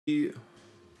You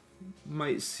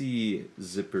might see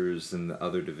zippers in the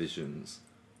other divisions,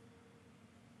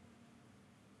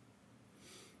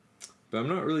 but I'm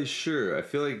not really sure. I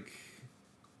feel like,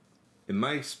 in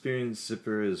my experience,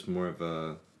 zipper is more of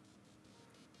a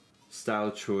style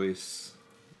choice.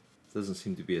 Doesn't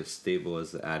seem to be as stable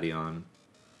as the Addion,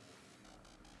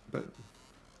 but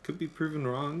could be proven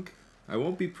wrong. I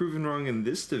won't be proven wrong in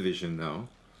this division though,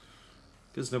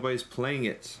 because nobody's playing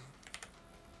it.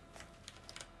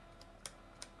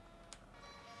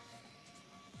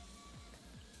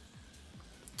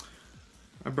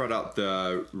 I brought out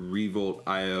the Revolt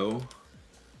IO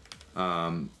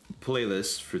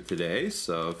playlist for today,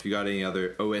 so if you got any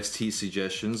other OST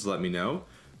suggestions, let me know.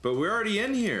 But we're already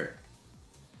in here.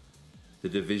 The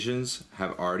divisions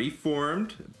have already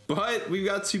formed, but we've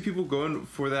got two people going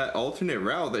for that alternate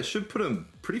route that should put them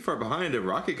pretty far behind. A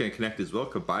Rocket can connect as well.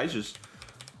 Kabai just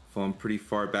falling pretty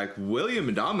far back. William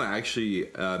and Dama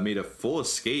actually made a full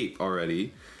escape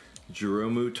already.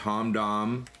 Jeromu, Tom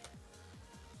Dom.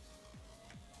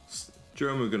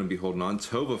 Jeromu going to be holding on.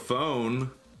 Tova Phone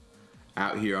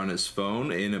out here on his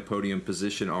phone in a podium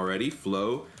position already.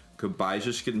 Flo, Kabai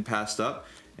just getting passed up.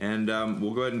 And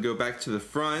we'll go ahead and go back to the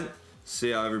front.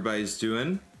 See how everybody's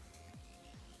doing.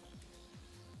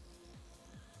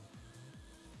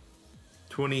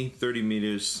 20, 30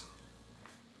 meters.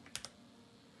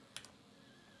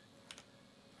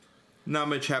 Not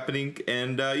much happening,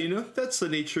 and you know, that's the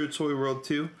nature of Toy World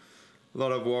too. A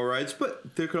lot of wall rides,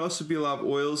 but there could also be a lot of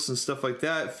oils and stuff like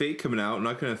that. Fate coming out,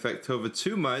 not going to affect Tova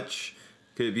too much.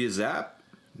 Could it be a zap?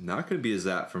 Not going to be a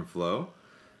zap from Flo.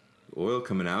 Oil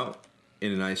coming out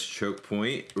in a nice choke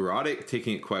point. Erotic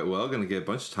taking it quite well. Going to get a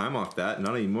bunch of time off that.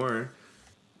 Not anymore.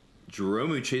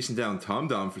 Jeromu chasing down Tom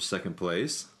Dom for second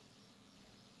place.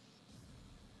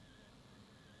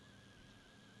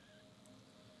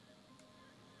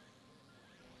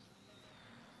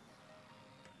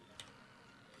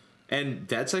 And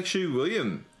that's actually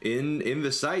William in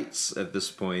the sights at this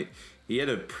point. He had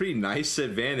a pretty nice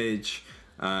advantage.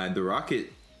 The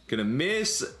Rocket gonna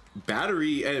miss.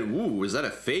 Battery, and ooh, was that a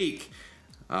fake?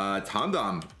 Tom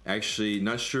Dom actually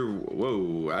not sure.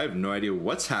 Whoa, I have no idea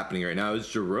what's happening right now.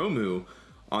 It's Jeromu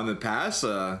on the pass.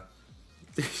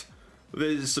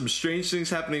 There's some strange things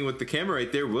happening with the camera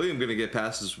right there. William gonna get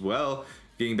past as well,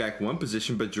 getting back one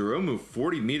position, but Jeromu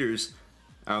 40 meters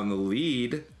out in the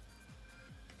lead.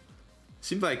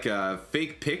 Seemed like a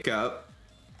fake pickup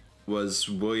was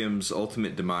Williams'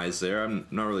 ultimate demise there. I'm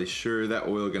not really sure. That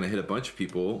oil gonna hit a bunch of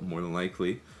people, more than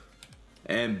likely.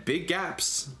 And big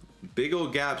gaps. Big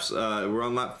old gaps. We're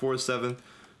on lap 4-7.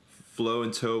 Flo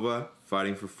and Tova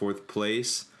fighting for fourth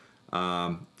place.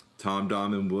 Tom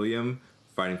Dom and William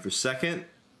fighting for second.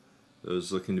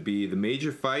 Those looking to be the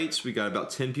major fights. We got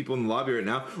about 10 people in the lobby right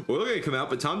now. Oil gonna come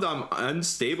out, but Tom Dom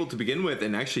unstable to begin with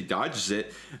and actually dodges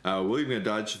it. William gonna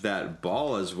dodge that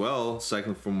ball as well,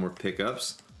 cycling for more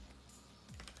pickups.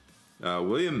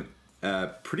 William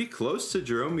pretty close to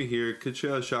Jeromu here. Could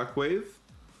show a shockwave.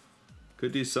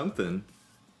 Could do something.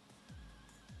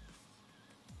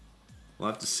 We'll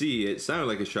have to see. It sounded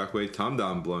like a shockwave. Tom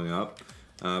Dom blowing up,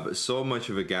 but so much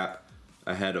of a gap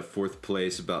ahead of fourth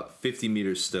place, about 50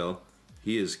 meters still.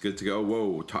 He is good to go.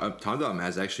 Whoa, Tom Dom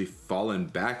has actually fallen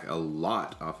back a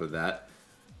lot off of that.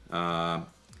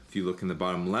 If you look in the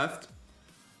bottom left,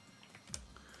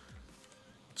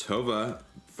 Tova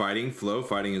fighting, Flo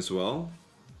fighting as well.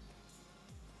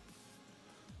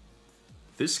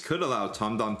 This could allow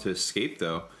Tom Dom to escape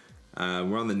though.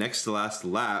 We're on the next to last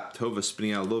lap. Tova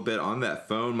spinning out a little bit on that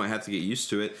phone. Might have to get used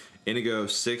to it. Inigo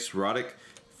 6, Roddick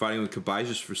fighting with Kabai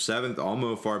for 7th.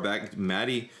 Almo far back.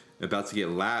 Maddie about to get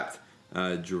lapped.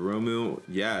 Jeromu,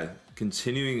 yeah,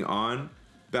 continuing on.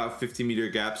 About 50 meter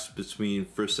gaps between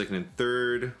first, second, and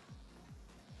third.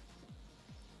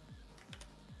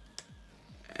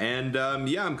 And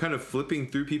yeah, I'm kind of flipping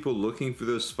through people looking for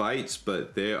those fights,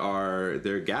 but there are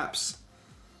gaps.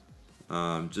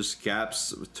 Just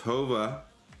gaps with Tova.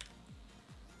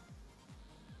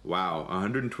 Wow,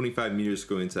 125 meters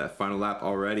going into that final lap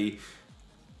already.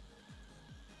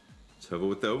 Tova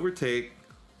with the overtake.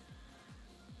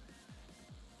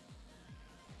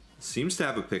 Seems to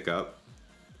have a pickup.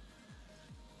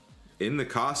 In the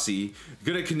Kasi.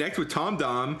 Gonna connect with Tom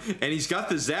Dom, and he's got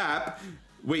the zap.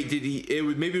 Wait, did he?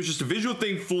 Maybe it was just a visual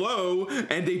thing. Flo,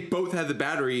 and they both had the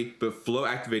battery, but Flo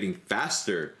activating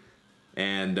faster.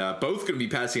 And both gonna be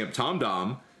passing up Tom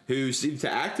Dom, who seemed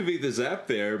to activate the zap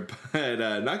there,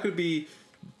 but not gonna be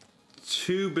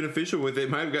too beneficial with it.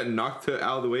 Might have gotten knocked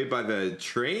out of the way by the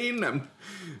train.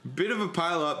 Bit of a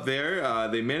pile up there.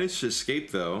 They managed to escape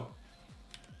though.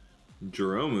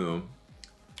 Jeromu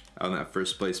on that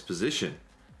first place position.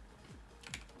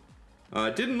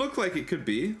 Didn't look like it could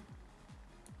be.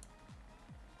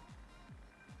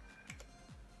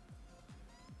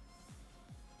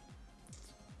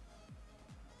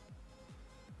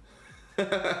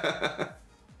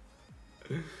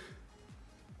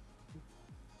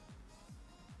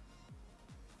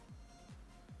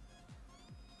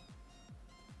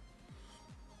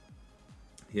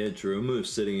 Yeah, Jerome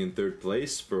sitting in third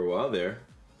place for a while there.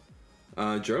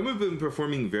 Jerome have been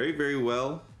performing very, very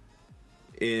well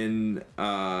in...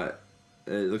 it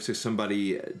looks like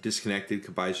somebody disconnected.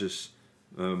 Kabai's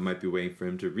might be waiting for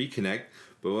him to reconnect.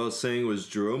 But what I was saying was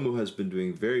Jerome has been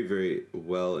doing very, very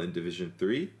well in Division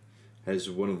 3. Has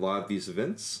won a lot of these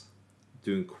events.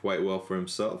 Doing quite well for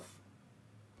himself.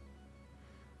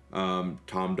 Tom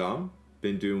Dom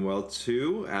been doing well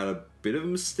too. Had a bit of a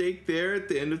mistake there at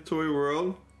the end of Toy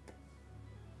World.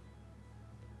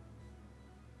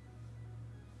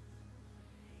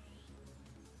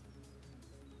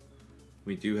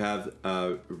 We do have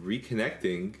a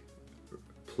reconnecting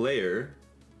player.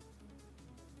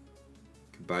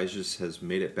 Kabai's has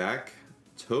made it back.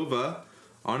 Tova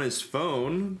on his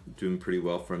phone, doing pretty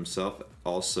well for himself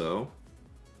also.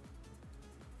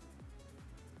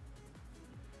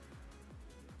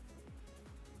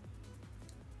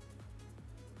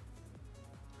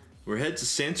 We're headed to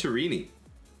Santorini.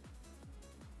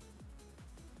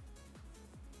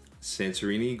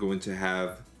 Santorini going to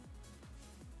have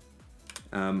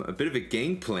a bit of a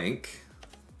gangplank,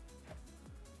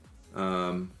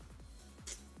 a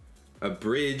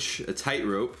bridge, a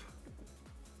tightrope.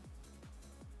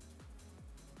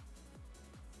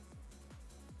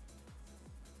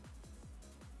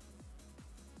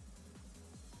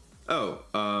 Oh,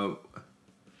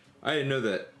 I didn't know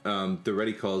that the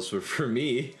ready calls were for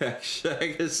me. Actually, I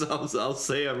guess I'll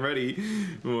say I'm ready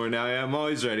more now. I'm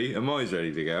always ready. I'm always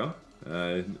ready to go.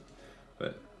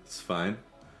 But it's fine.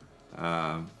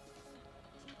 And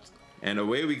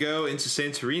away we go into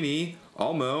Santorini.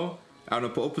 Almo out in a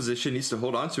pole position, needs to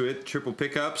hold on to it. Triple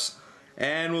pickups.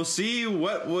 And we'll see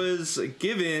what was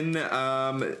given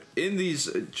in these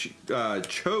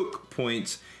choke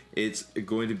points. It's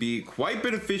going to be quite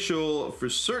beneficial for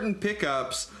certain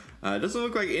pickups. It doesn't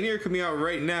look like any are coming out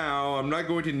right now. I'm not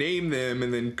going to name them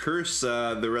and then curse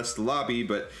the rest of the lobby,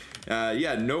 but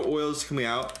yeah, no oils coming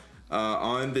out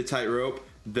on the tightrope.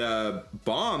 The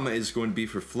bomb is going to be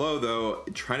for Flo, though,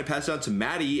 trying to pass it on to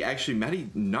Maddie. Actually, Maddie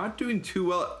not doing too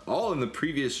well at all in the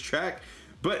previous track,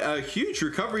 but a huge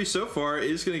recovery so far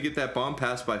is going to get that bomb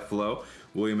passed by Flo.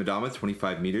 William Adama,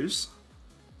 25 meters.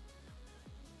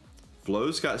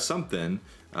 Flo's got something,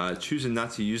 choosing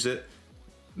not to use it.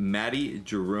 Maddie,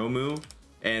 Jeromu,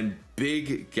 and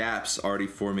big gaps already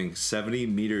forming, 70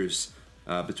 meters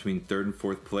between third and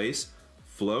fourth place.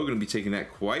 Flo going to be taking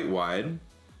that quite wide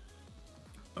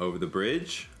over the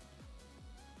bridge.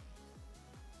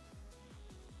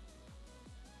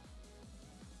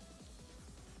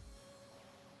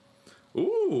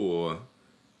 Ooh.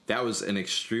 That was an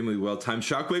extremely well-timed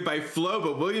shockwave by Flo,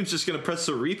 but William's just going to press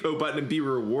the repo button and be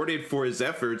rewarded for his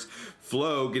efforts.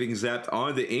 Flo getting zapped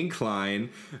on the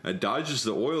incline, dodges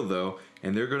the oil though,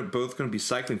 and they're both going to be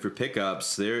cycling for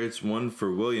pickups. There, it's one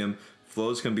for William.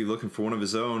 Flo's going to be looking for one of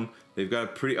his own. They've got a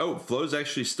pretty... Oh, Flo's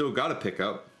actually still got a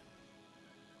pickup.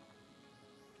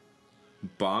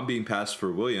 Bomb being passed for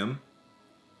William.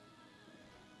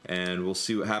 And we'll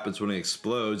see what happens when it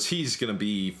explodes. He's going to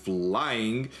be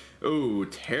flying. Oh,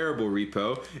 terrible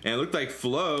repo. And it looked like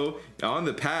Flo on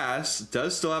the pass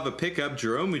does still have a pickup.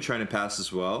 Jerome trying to pass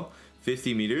as well.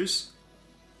 50 meters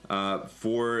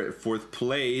for fourth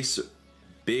place.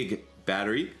 Big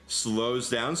battery. Slows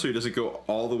down so he doesn't go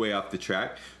all the way off the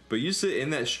track. But used it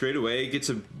in that straightaway. Gets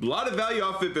a lot of value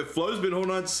off it, but Flo's been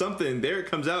holding on to something. There it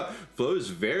comes out. Flo is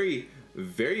very,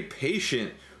 very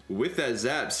patient with that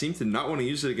zap. Seemed to not want to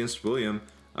use it against William.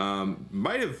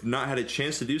 Might have not had a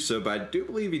chance to do so, but I do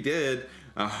believe he did.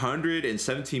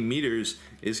 117 meters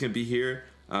is going to be here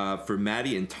for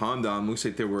Maddie and Tom Dom. Looks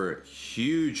like there were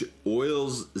huge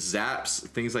oils, zaps,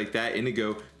 things like that.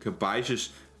 Indigo, Kabai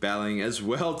just battling as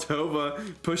well.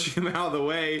 Tova pushing him out of the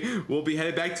way. We'll be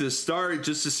headed back to the start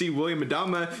just to see William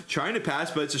Adama trying to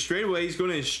pass, but it's a straightaway. He's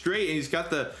going in straight, and he's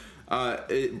got the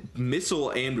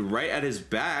missile aimed right at his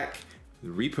back. The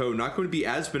repo not going to be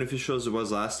as beneficial as it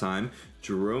was last time.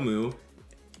 Jeromu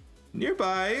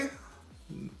nearby,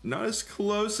 not as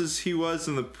close as he was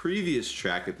in the previous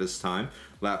track at this time.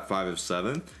 Lap 5 of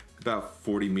 7, about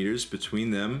 40 meters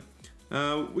between them.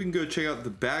 We can go check out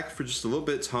the back for just a little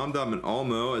bit. Tom Dom and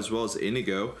Almo, as well as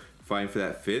Inigo, fighting for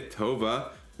that fifth. Tova,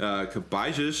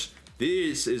 Kabaijish.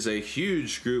 This is a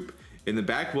huge group in the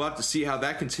back. We'll have to see how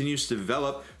that continues to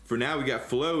develop for now, we got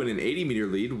Flo in an 80-meter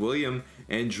lead. William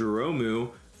and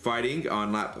Jerome fighting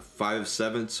on lap 5 of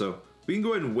 7. So we can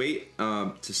go ahead and wait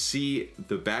to see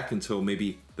the back until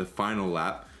maybe the final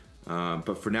lap.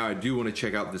 But for now, I do want to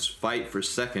check out this fight for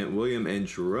second. William and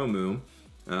Jerome.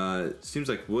 Seems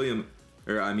like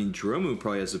Jerome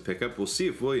probably has a pickup. We'll see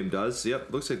if William does.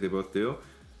 Yep, looks like they both do.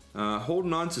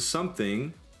 Holding on to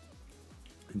something.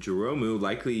 Jerome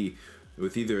likely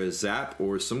with either a zap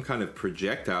or some kind of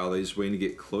projectile that he's waiting to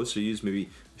get closer. Use maybe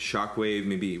shockwave,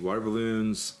 maybe water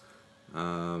balloons.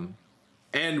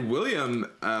 And William,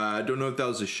 I don't know if that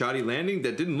was a shoddy landing.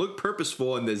 That didn't look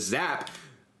purposeful, and the zap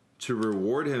to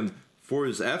reward him for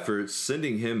his efforts,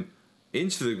 sending him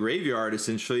into the graveyard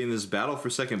essentially in this battle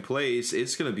for second place.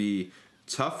 It's going to be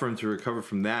tough for him to recover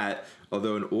from that,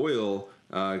 although an oil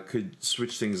could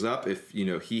switch things up if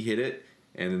he hit it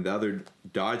and then the other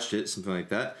dodged it, something like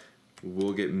that.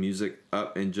 We'll get music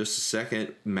up in just a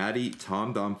second. Maddie,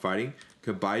 Tom Dom fighting.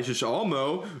 Kabajus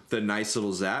Almo, the nice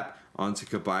little zap onto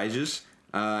Kabajus.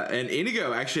 And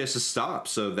Inigo actually has to stop,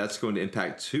 so that's going to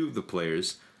impact 2 of the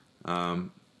players. Go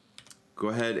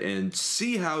ahead and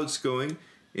see how it's going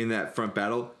in that front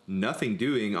battle. Nothing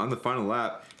doing on the final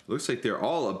lap. Looks like they're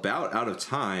all about out of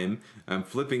time. I'm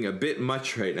flipping a bit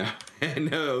much right now. I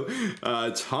know.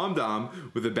 Tom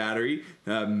Dom with a battery.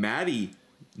 Maddie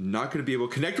not going to be able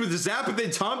to connect with the zap, but then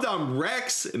Tom Dom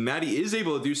wrecks. Maddie is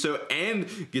able to do so and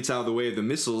gets out of the way of the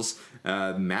missiles.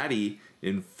 Maddie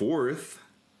in 4th.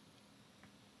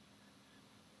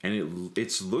 And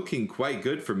it's looking quite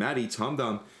good for Maddie. Tom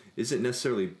Dom isn't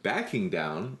necessarily backing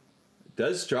down.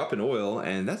 Does drop an oil,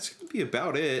 and that's going to be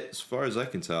about it as far as I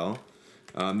can tell.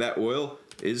 That oil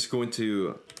is going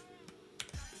to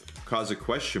cause a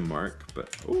question mark,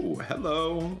 but oh,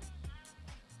 hello.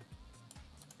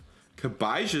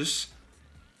 Kabajus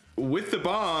with the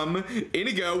bomb,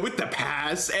 Inigo with the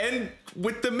pass, and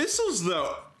with the missiles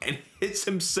though, and hits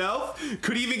himself.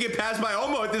 Could even get past by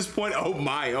Olmo at this point. Oh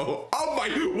my, oh my,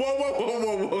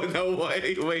 whoa, no,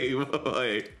 wait.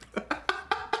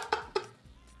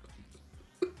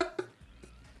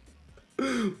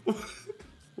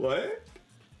 What?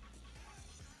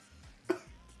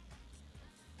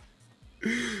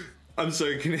 I'm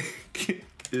sorry, can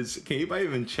anybody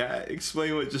even chat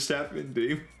explain what just happened,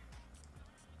 dude?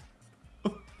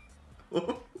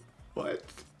 What?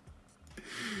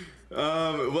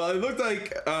 Well, it looked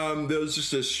like there was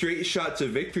just a straight shot to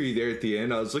victory there at the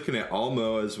end. I was looking at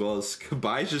Almo as well as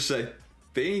Kabajus, I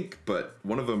think, but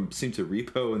one of them seemed to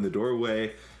repo in the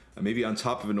doorway, maybe on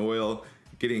top of an oil,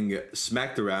 getting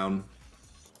smacked around.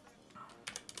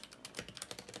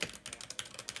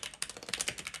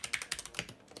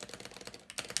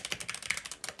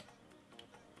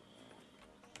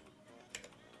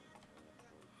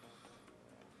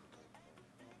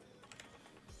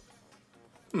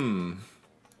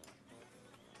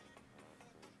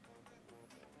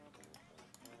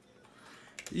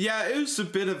 Yeah, it was a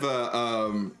bit of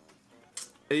a,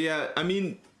 yeah, I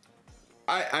mean,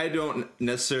 I don't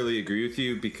necessarily agree with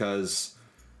you because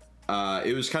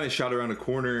it was kind of shot around a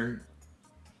corner.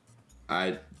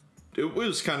 It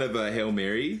was kind of a Hail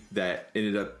Mary that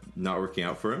ended up not working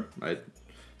out for him. I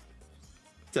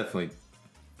definitely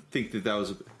think that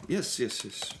was, yes.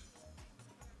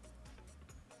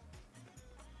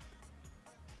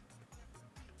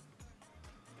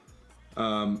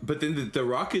 But then the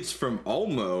rockets from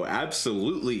Olmo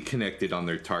absolutely connected on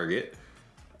their target.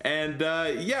 And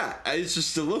yeah, it's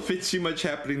just a little bit too much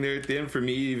happening there at the end for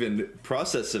me to even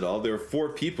process it all. There were 4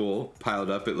 people piled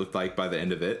up, it looked like, by the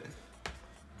end of it.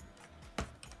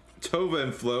 Tova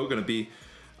and Flo going to be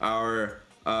our...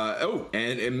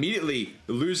 and immediately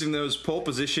losing those pole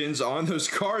positions on those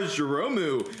cars.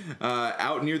 Jerome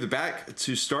out near the back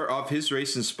to start off his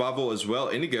race in Spavel as well.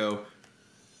 Inigo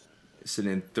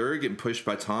sitting in 3rd, getting pushed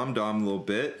by Tom Dom a little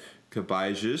bit.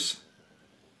 Kabajus.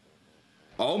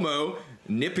 Olmo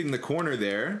nipping the corner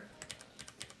there.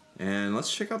 And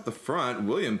let's check out the front.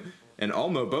 William and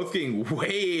Olmo both getting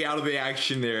way out of the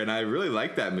action there, and I really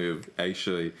like that move,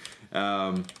 actually.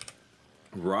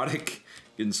 Roddick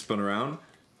getting spun around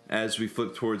as we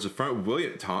flip towards the front.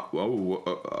 William, Tom,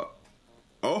 whoa,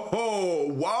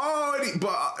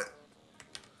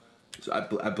 so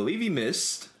I believe he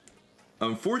missed,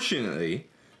 unfortunately.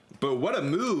 But what a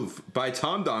move by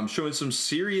Tom Dom, showing some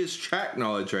serious track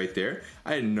knowledge right there.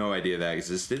 I had no idea that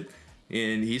existed.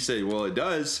 And he said, well, it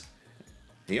does.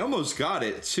 He almost got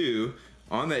it, too,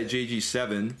 on that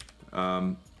JG7.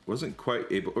 Wasn't quite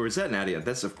able... Or is that an Adion?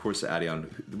 That's, of course, an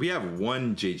Adion. We have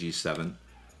one JG7.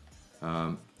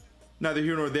 Neither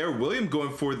here nor there. William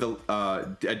going for the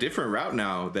a different route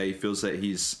now that he feels that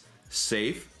he's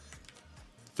safe.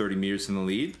 30 meters in the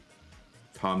lead.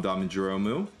 Tom Dom and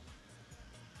Jeromu.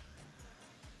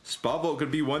 Spa Vault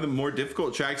could be one of the more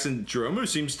difficult tracks, and Jeromu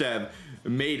seems to have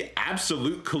made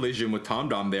absolute collision with Tom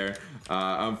Dom there.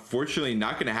 Unfortunately,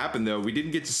 not going to happen though. We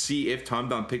didn't get to see if Tom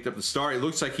Dom picked up the star. It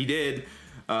looks like he did,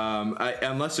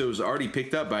 unless it was already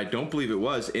picked up, but I don't believe it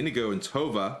was. Inigo and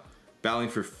Tova battling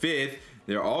for 5th.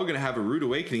 They're all going to have a rude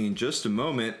awakening in just a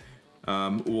moment.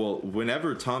 Well,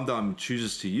 whenever Tom Dom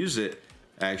chooses to use it,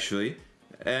 actually.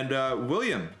 And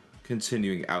William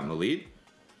continuing out in the lead.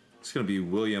 It's going to be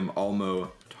William,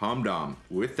 Almo, Tom Dom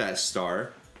with that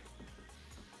star.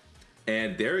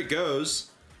 And there it goes.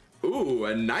 Ooh,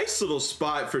 a nice little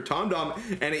spot for Tom Dom,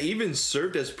 and it even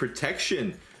served as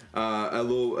protection a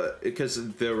little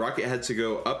because the rocket had to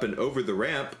go up and over the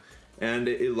ramp, and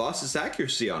it lost its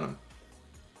accuracy on him.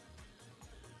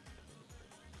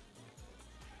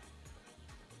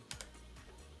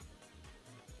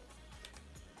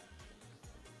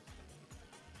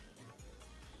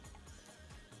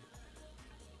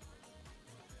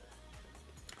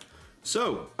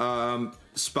 So,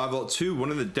 Spa Vault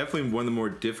 2, definitely one of the more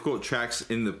difficult tracks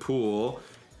in the pool,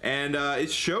 and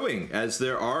it's showing as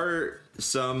there are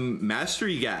some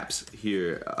mastery gaps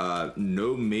here.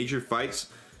 No major fights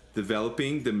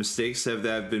developing. The mistakes that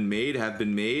have been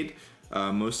made.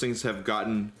 Most things have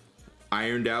gotten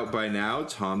ironed out by now.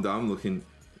 Tom Dom looking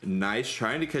nice,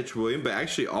 trying to catch William, but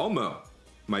actually Almo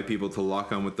might be able to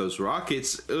lock on with those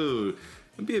rockets. Ooh,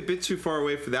 it'd be a bit too far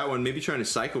away for that one. Maybe trying to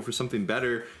cycle for something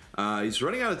better. He's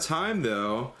running out of time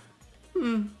though.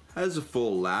 Has a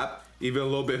full lap, even a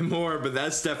little bit more, but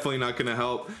that's definitely not going to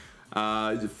help.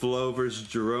 Flo versus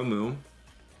Jeromu,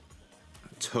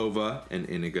 Tova and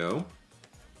Inigo.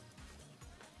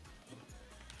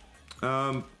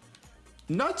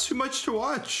 Not too much to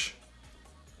watch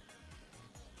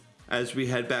as we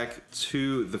head back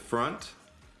to the front.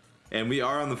 And we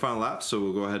are on the final lap, so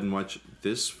we'll go ahead and watch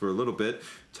this for a little bit.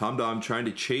 Tom Dom trying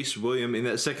to chase William in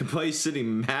that second place,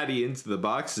 sending Maddie into the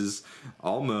boxes.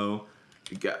 Almo,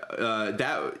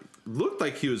 that looked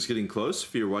like he was getting close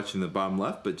if you're watching the bottom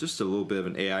left, but just a little bit of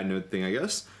an AI node thing, I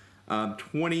guess.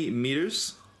 20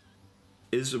 meters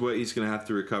is what he's going to have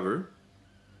to recover.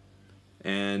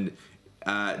 And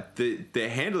the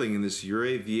handling in this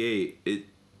Ure V8, it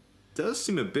does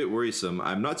seem a bit worrisome.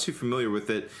 I'm not too familiar with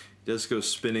it. Does go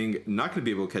spinning, not going to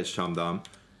be able to catch Tom Dom.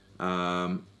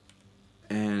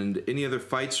 And any other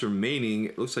fights remaining,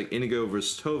 it looks like Inigo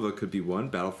versus Tova could be one.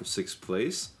 Battle for 6th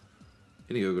place.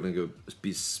 Inigo going to go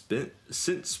be sent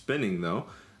spinning though.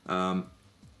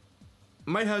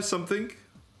 Might have something.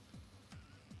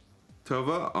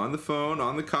 Tova on the phone,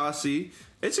 on the Kasi.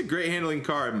 It's a great handling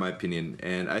car in my opinion,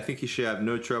 and I think he should have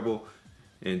no trouble.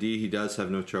 Indeed, he does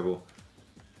have no trouble.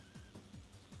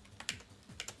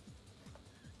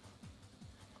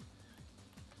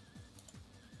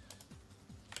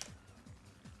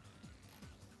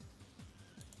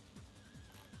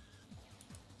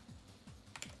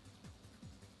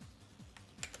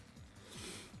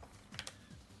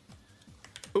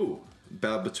 Ooh,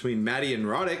 battle between Maddie and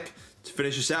Roddick to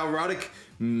finish us out. Roddick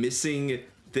missing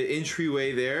the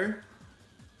entryway there.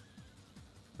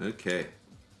 Okay.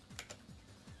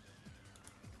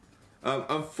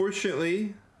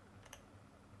 Unfortunately,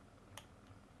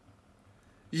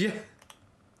 yeah.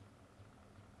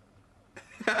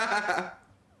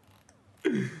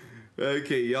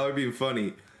 Okay, y'all are being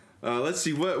funny. Let's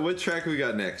see what track we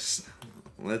got next.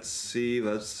 Let's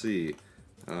see.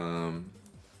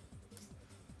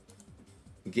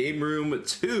 Game Room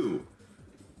 2.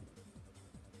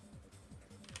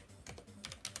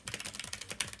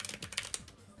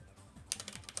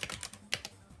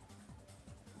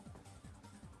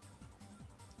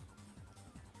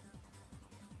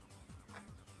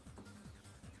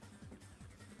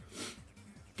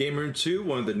 Game Room 2,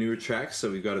 one of the newer tracks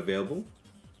that we've got available.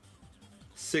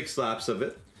 6 laps of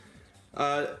it.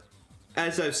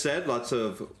 As I've said, lots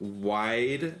of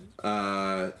wide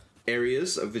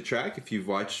areas of the track. If you've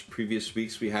watched previous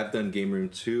weeks, we have done Game Room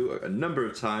 2 a number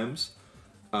of times.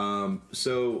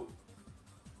 So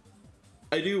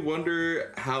I do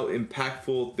wonder how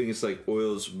impactful things like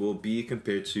oils will be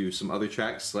compared to some other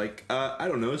tracks like, I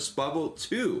don't know, Spa Vault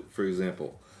 2, for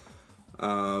example.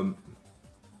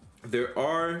 There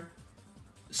are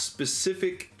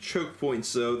specific choke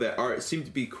points though that seem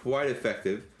to be quite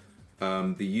effective.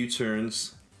 The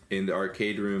U-turns in the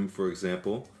arcade room, for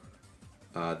example.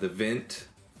 The vent,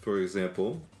 for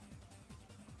example.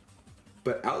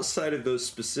 But outside of those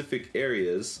specific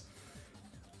areas,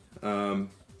 the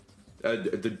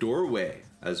doorway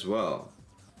as well.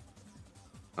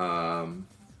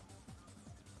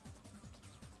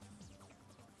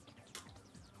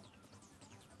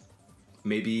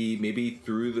 maybe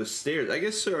through the stairs. I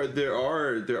guess there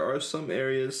are some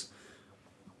areas,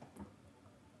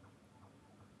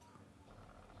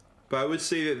 but I would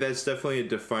say that that's definitely a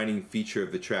defining feature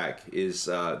of the track is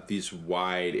these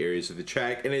wide areas of the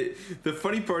track. And the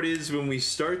funny part is when we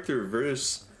start the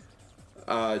reverse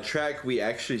track, we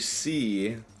actually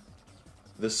see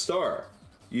the star.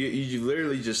 You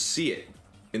literally just see it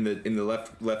in the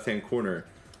left hand corner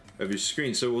of your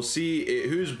screen. So we'll see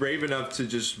who's brave enough to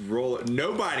just roll it.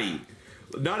 Nobody,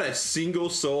 not a single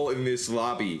soul in this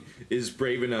lobby is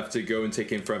brave enough to go and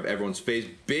take in front of everyone's face.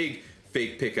 Big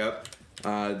fake pickup.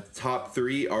 Top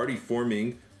three already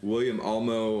forming. William,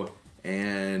 Almo,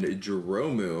 and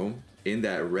Jeromu in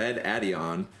that red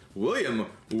Adion. William,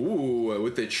 ooh,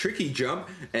 with the tricky jump,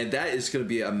 and that is going to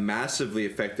be a massively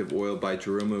effective oil by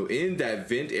Jeromu in that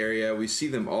vent area. We see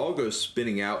them all go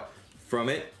spinning out from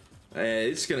it.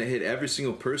 It's going to hit every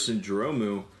single person.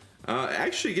 Jeromu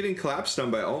actually getting collapsed on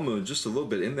by Almo just a little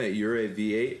bit in that Ure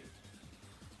V8.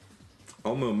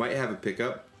 Almo might have a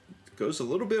pickup. Goes a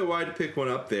little bit wide to pick one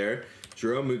up there.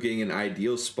 Jeromu getting an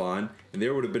ideal spawn, and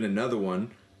there would have been another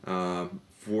one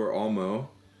for Almo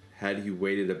had he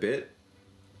waited a bit.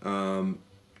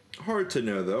 Hard to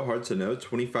know though, hard to know.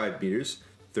 25 meters,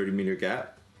 30 meter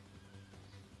gap.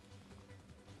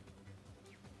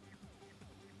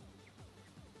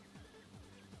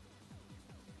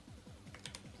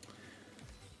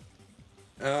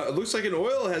 It looks like an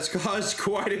oil has caused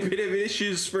quite a bit of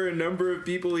issues for a number of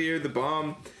people here. The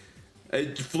bomb.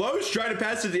 Flo's trying to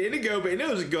pass it to Indigo, but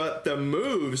Indigo's got the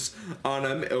moves on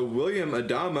him. William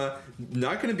Adama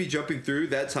not going to be jumping through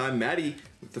that time. Maddie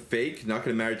with the fake, not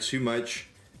going to matter too much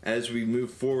as we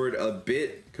move forward a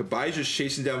bit. Kabai's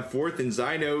chasing down fourth, and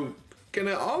Zyno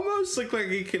gonna almost look like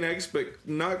he connects, but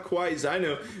not quite.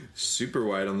 Zyno super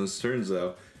wide on those turns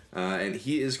though. And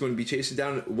he is going to be chasing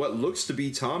down what looks to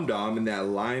be Tom Dom in that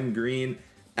lime green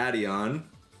Adion.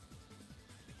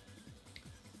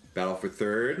 Battle for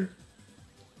third.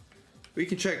 We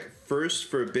can check first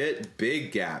for a bit.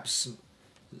 Big gaps.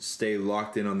 Stay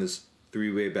locked in on this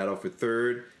three-way battle for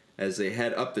third as they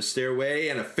head up the stairway.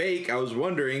 And a fake, I was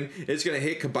wondering, it's going to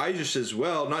hit Kabaijish as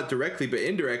well. Not directly, but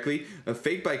indirectly. A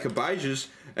fake by Kabaijish.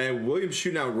 And William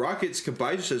shooting out rockets.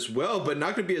 Kabaijish as well, but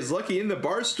not going to be as lucky. In the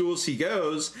bar stools he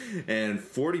goes. And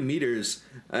 40 meters.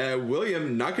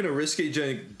 William not going to risk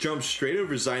it. Jump straight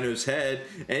over Zyno's head.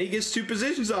 And he gets two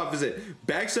positions opposite.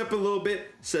 Backs up a little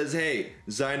bit. Says, hey,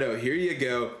 Zyno, here you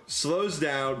go. Slows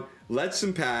down. Lets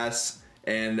him pass.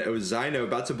 And it was Zyno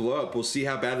about to blow up. We'll see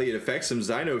how badly it affects him.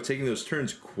 Zyno taking those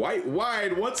turns quite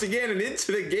wide once again, and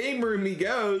into the game room he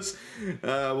goes.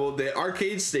 Well, the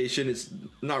arcade station, it's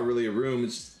not really a room.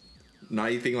 It's not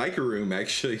anything like a room,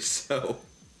 actually, so.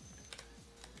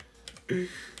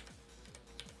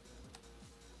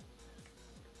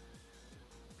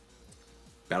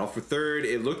 Battle for third.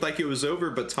 It looked like it was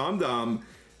over, but Tom Dom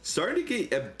starting to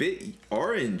get a bit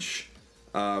orange.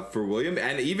 For William,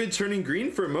 and even turning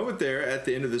green for a moment there at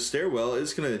the end of the stairwell.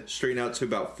 Is going to straighten out to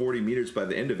about 40 meters by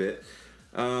the end of it.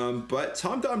 But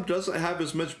Tom Dom doesn't have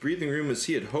as much breathing room as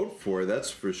he had hoped for, that's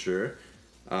for sure.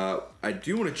 I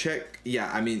do want to check.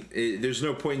 Yeah, I mean, there's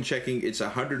no point in checking. It's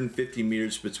 150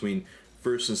 meters between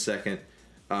first and second,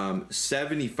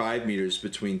 75 meters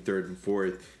between third and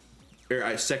fourth,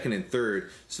 or second and third.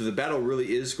 So the battle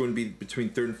really is going to be between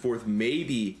third and fourth,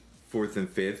 maybe fourth and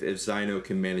fifth if Zyno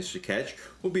can manage to catch.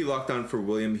 We'll be locked on for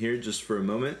William here just for a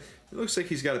moment. It looks like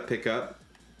he's got a pickup.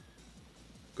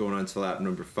 Going on to lap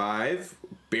number 5.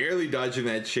 Barely dodging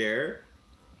that chair.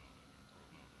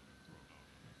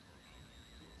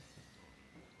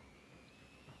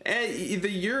 And the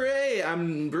Ure,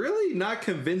 I'm really not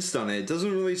convinced on it. It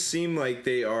doesn't really seem like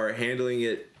they are handling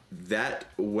it that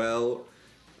well.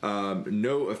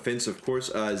 No offense, of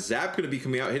course. Zap going to be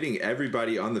coming out, hitting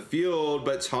everybody on the field,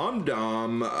 but Tom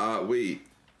Dom, wait.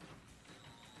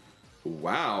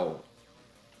 Wow.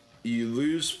 You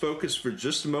lose focus for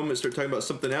just a moment, start talking about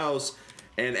something else,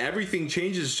 and everything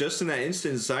changes just in that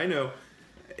instant. Zyno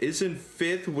is in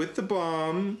 5th with the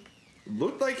bomb.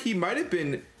 Looked like he might have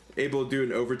been able to do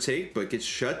an overtake, but gets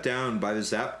shut down by the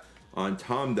Zap on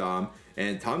Tom Dom,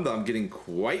 and Tom Dom getting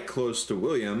quite close to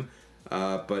William,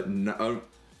 but no,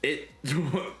 it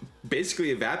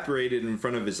basically evaporated in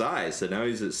front of his eyes. So now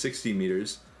he's at 60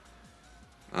 meters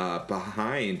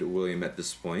behind William at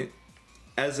this point.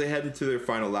 As they head into their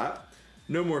final lap,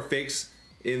 no more fakes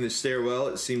in the stairwell,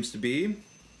 it seems to be.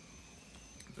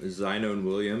 Zyno and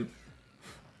William.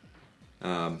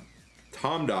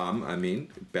 Tom Dom, I mean,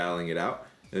 battling it out.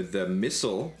 The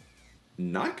missile,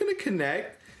 not going to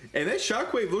connect. And that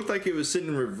shockwave looked like it was sitting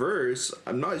in reverse.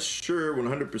 I'm not sure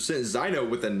 100%. Zyno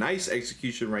with a nice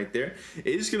execution right there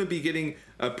is going to be getting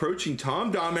approaching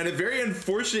Tom Dom at a very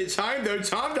unfortunate time, though.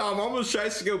 Tom Dom almost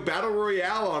tries to go battle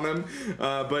royale on him,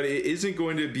 but it isn't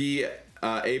going to be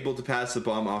able to pass the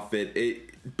bomb off it.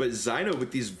 But Zyno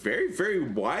with these very, very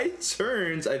wide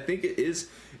turns, I think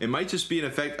it might just be an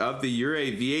effect of the Ure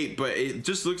V8, but it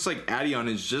just looks like Addion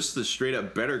is just the straight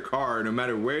up better car no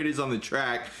matter where it is on the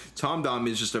track. Tom Dom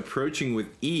is just approaching with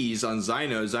ease on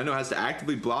Zyno. Zyno has to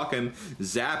actively block him,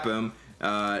 zap him.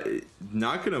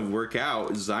 Not going to work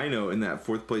out. Zyno in that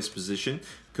 4th place position.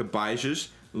 Kabajus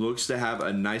looks to have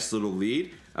a nice little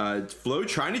lead. Flo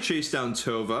trying to chase down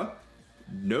Tova.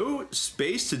 No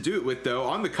space to do it with, though.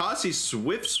 On the Kasi,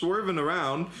 swift swerving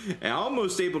around and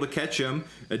almost able to catch him.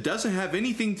 It doesn't have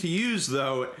anything to use,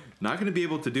 though. Not going to be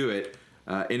able to do it.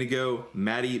 Inigo,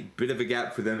 Maddie, bit of a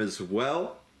gap for them as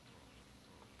well.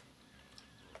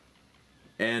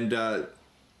 And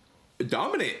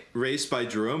dominant race by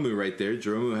Jeromu right there.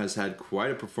 Jeromu has had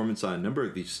quite a performance on a number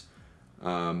of these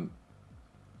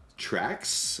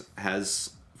tracks.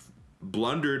 Has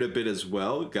blundered a bit as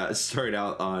well. Got started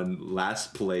out on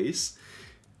last place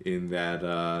in that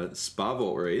Spa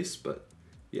Vault race, but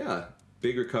yeah,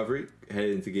 big recovery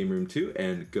headed into game room 2,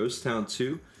 and Ghost Town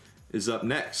 2 is up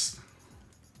next.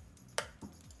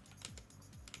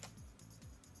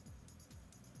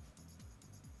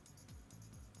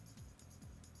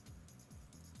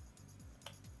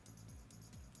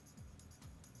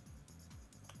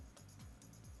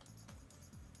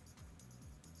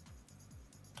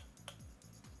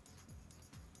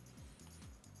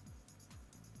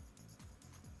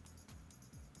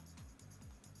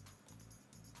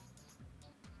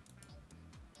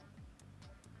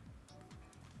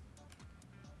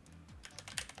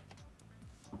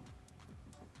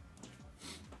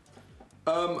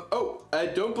 Oh, I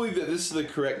don't believe that this is the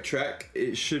correct track.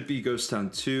 It should be Ghost Town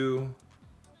 2.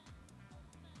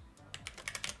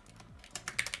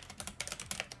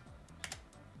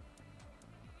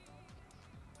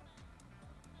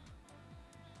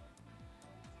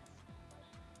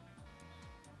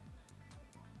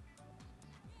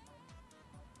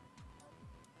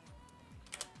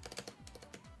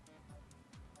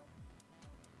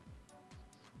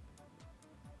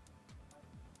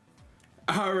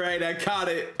 All right, I caught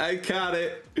it.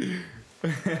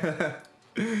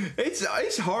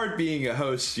 It's hard being a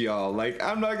host, y'all. Like,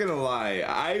 I'm not gonna lie.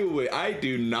 I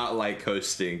do not like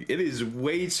hosting. It is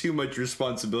way too much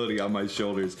responsibility on my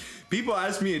shoulders. People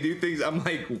ask me to do things. I'm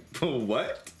like,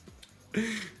 what?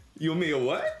 You want me a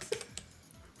what?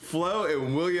 Flo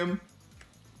and William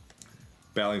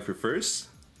battling for first.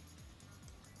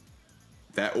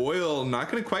 That oil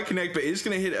not gonna quite connect, but is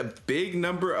gonna hit a big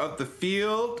number of the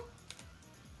field.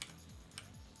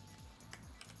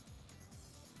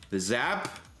 The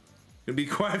zap, gonna be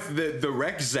quite the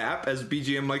wreck zap, as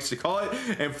BGM likes to call it.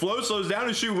 And Flo slows down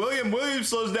to shoot William. William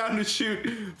slows down to shoot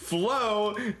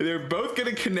Flo. They're both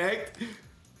gonna connect.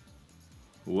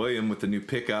 William with the new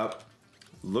pickup.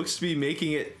 Looks to be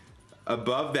making it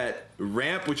above that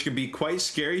ramp, which can be quite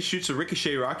scary. Shoots a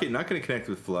ricochet rocket, not gonna connect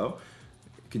with Flo.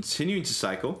 Continuing to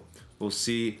cycle. We'll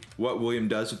see what William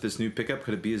does with this new pickup.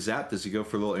 Could it be a zap? Does he go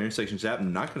for a little intersection zap?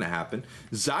 Not gonna happen.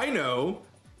 Zyno.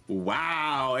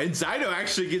 Wow, and Zyno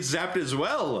actually gets zapped as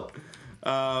well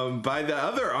by the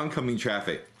other oncoming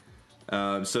traffic.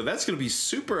 So that's going to be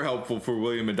super helpful for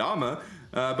William Adama,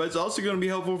 but it's also going to be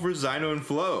helpful for Zyno and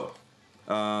Flo.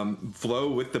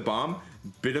 Flo with the bomb,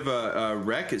 bit of a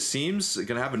wreck it seems.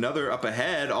 Going to have another up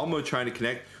ahead, almost trying to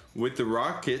connect with the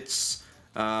rockets.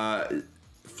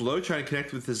 Flo trying to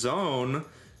connect with his own.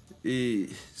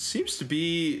 It seems to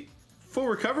be full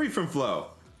recovery from Flo.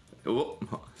 Well,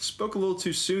 spoke a little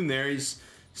too soon there. He's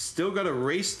still got to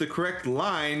race the correct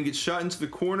line, get shot into the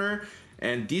corner,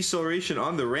 and deceleration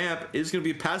on the ramp is going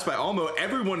to be passed by Almo.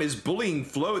 Everyone is bullying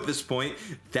Flo at this point.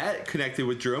 That connected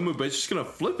with Jeromu, but it's just going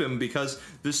to flip him because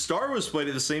the star was played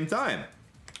at the same time.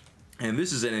 And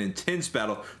this is an intense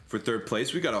battle for 3rd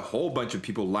place. We got a whole bunch of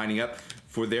people lining up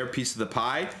for their piece of the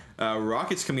pie.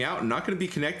 Rockets coming out, not going to be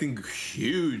connecting.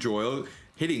 Huge oil.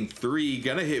 Hitting 3,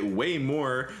 gonna hit way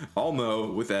more.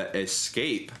 Almo with an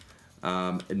escape.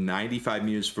 95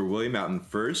 meters for William out in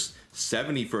first,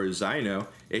 70 for Zyno.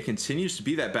 It continues to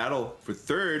be that battle for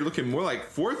 3rd, looking more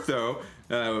like 4th though.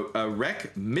 A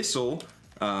wreck missile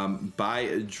by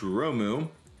Jeromu.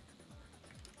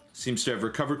 Seems to have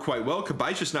recovered quite well.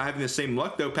 Kabai's just not having the same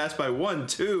luck though. Passed by 1,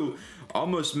 2,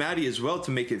 almost Maddie as well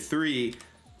to make it 3.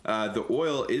 The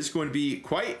oil is going to be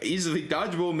quite easily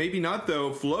dodgeable. Maybe not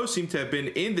though. Flo seemed to have been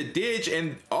in the ditch,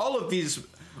 and all of these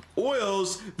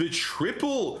oils, the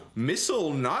triple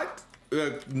missile, not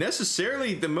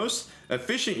necessarily the most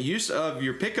efficient use of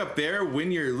your pickup there when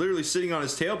you're literally sitting on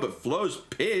his tail, but Flo's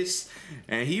pissed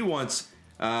and he wants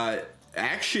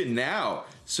action now.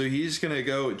 So he's gonna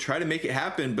go try to make it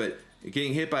happen, but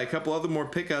getting hit by a couple other more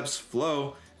pickups.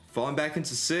 Flo falling back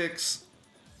into 6.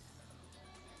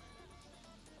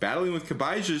 Battling with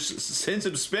Kabai just sends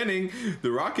him spinning.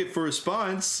 The rocket for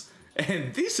response.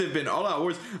 And these have been all-out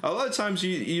wars. A lot of times,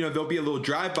 you know, there'll be a little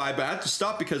drive-by, but I have to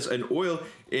stop because an oil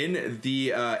in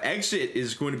the exit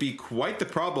is going to be quite the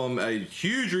problem. A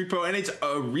huge repo, and it's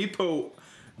a repo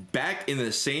back in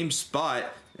the same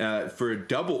spot for a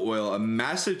double oil. A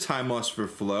massive time loss for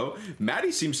Flo.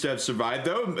 Maddie seems to have survived,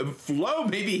 though. Flo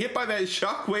may be hit by that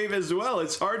shockwave as well.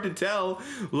 It's hard to tell.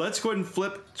 Let's go ahead and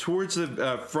flip towards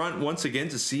the front once again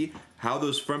to see how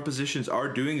those front positions are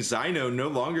doing. Zyno no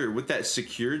longer with that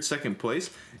secured second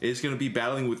place, is going to be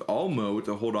battling with Almo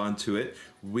to hold on to it.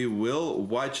 We will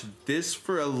watch this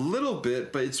for a little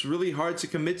bit, but it's really hard to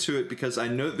commit to it because I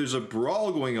know there's a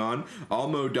brawl going on.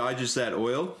 Almo dodges that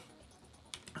oil,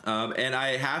 and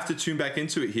I have to tune back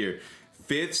into it here.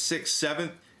 5th, 6th,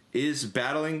 7th is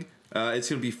battling. It's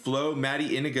going to be Flo,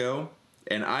 Maddie, Inigo,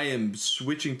 and I am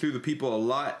switching through the people a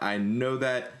lot. I know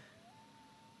that.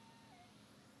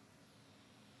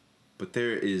 But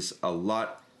there is a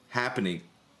lot happening.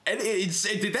 And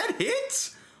did that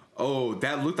hit? Oh,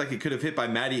 that looked like it could have hit by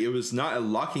Maddie. It was not a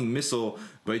locking missile,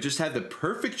 but it just had the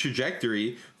perfect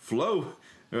trajectory. Flo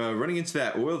running into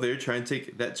that oil there, trying to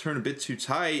take that turn a bit too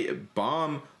tight.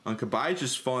 Bomb on Kabai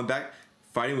just falling back,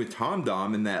 fighting with Tom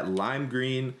Dom in that lime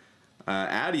green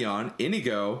Adion.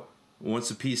 Inigo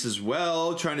wants a piece as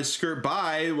well, trying to skirt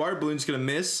by. Water balloon's gonna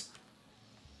miss.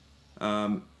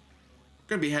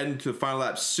 Going to be heading to the final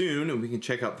lap soon, and we can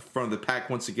check out the front of the pack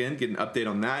once again, get an update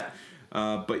on that.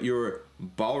 But your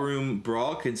ballroom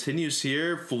brawl continues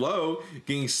here. Flo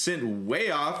getting sent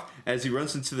way off as he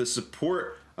runs into the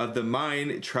support of the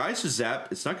mine. Tries to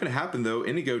zap. It's not going to happen, though.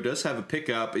 Inigo does have a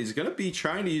pickup. He's going to be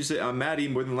trying to use it on Maddie,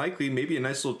 more than likely. Maybe a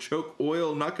nice little choke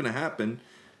oil. Not going to happen.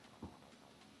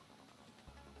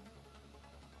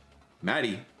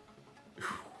 Maddie.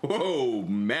 Whoa,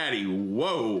 Maddie.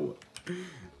 Whoa.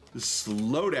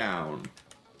 Slow down.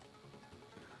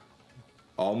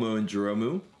 Almo and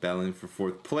Jeromu battling for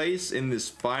 4th place in this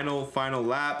final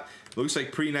lap. Looks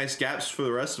like pretty nice gaps for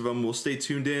the rest of them. We'll stay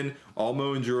tuned in.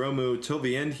 Almo and Jeromu till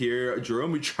the end here.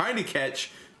 Jeromu trying to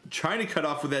catch, trying to cut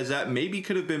off with that zap. Maybe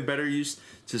could have been better used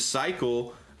to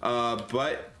cycle,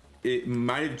 but it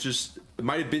might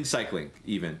have been cycling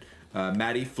even.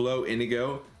 Maddie, Flo,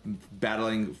 Inigo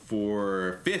battling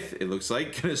for 5th, it looks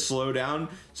like. Gonna slow down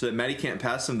so that Maddie can't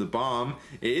pass him the bomb.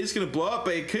 It is gonna blow up,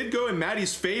 but it could go in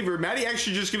Maddie's favor. Maddie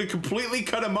actually just gonna completely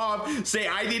cut him off, say,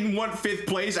 I didn't want 5th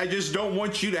place, I just don't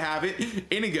want you to have it.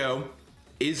 Inigo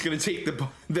is gonna take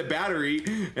the battery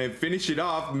and finish it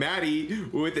off. Maddie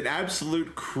with an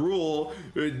absolute cruel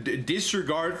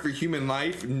disregard for human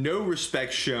life, no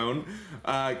respect shown.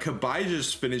 Kabai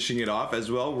just finishing it off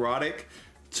as well. Roddick,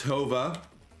 Tova.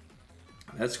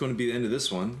 That's going to be the end of this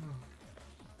one.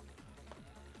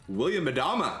 William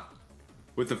Adama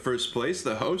with the 1st place,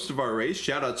 the host of our race.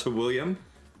 Shout out to William,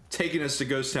 taking us to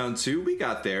Ghost Town 2. We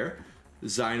got there.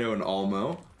 Zyno and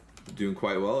Almo doing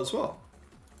quite well as well.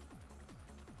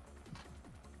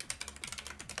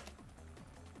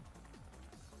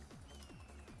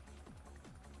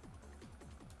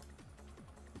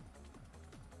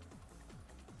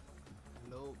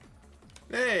 Hello.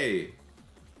 Hey.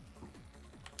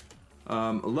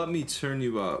 Let me turn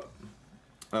you up.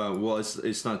 Well,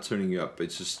 it's not turning you up.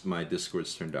 It's just my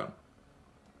Discord's turned down.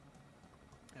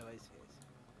 Oh, I see.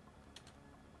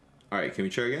 All right, can we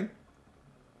try again?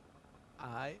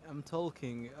 I am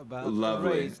talking about Lovely,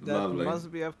 a race that lovely.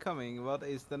 must be upcoming. What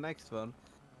is the next one?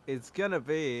 It's gonna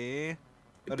be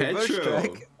a Petro. reverse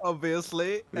track,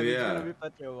 obviously, and it's Yeah. gonna be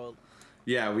Petro World.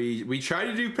 Yeah, we tried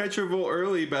to do Petroville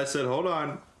early, but I said, hold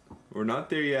on, we're not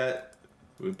there yet.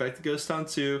 We went back to Ghost Town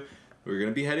 2. We're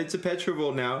gonna be headed to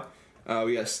Petroville now.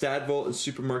 We got Stadvolt and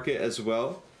Supermarket as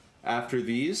well after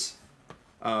these.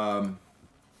 So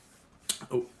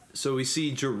we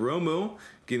see Jeromo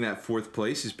getting that 4th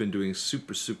place. He's been doing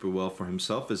super well for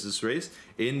himself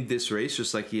in this race,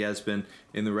 just like he has been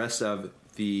in the rest of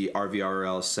the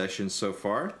RVRL sessions so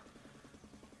far.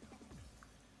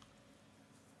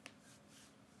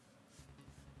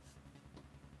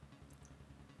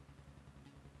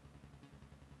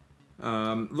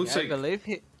 Looks like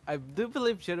I do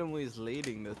believe Jeremy is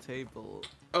leading the table.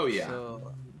 Oh yeah.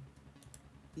 So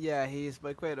Yeah, he's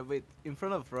by quite a bit in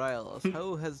front of Riles.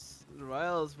 How has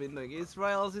Riles been doing? Is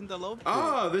Riles in the lobby?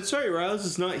 Oh, that's right. Riles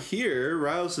is not here.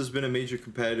 Riles has been a major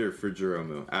competitor for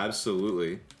Jeromu.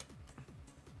 Absolutely.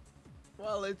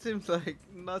 Well, it seems like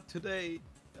not today,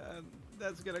 and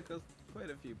that's gonna cost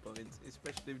quite a few points,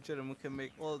 especially if Jeromu can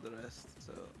make all the rest.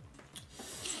 So.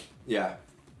 Yeah,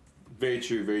 very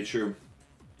true. Very true.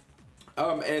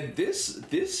 And this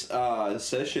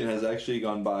session has actually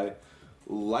gone by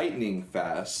lightning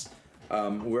fast.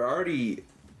 We're already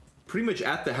pretty much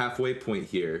at the halfway point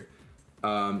here.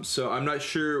 So I'm not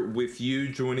sure with you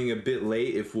joining a bit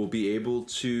late if we'll be able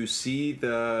to see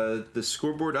the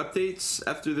scoreboard updates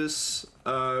after this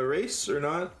race or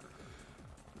not.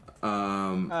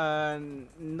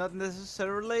 Not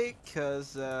necessarily,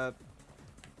 cause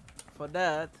for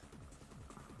that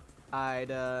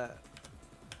I'd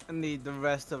need the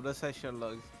rest of the session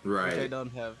logs, Right. which I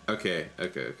don't have. Okay.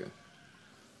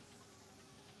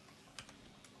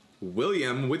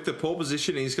 William with the pole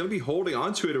position, and he's going to be holding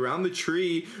onto it around the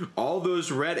tree. All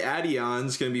those red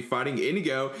Adions going to be fighting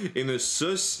Inigo in the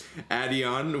Sus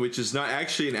Adion, which is not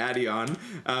actually an Adion.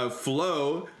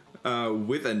 Flo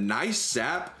with a nice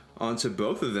zap onto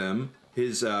both of them,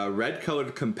 his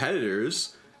red-colored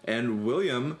competitors, and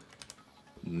William,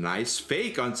 nice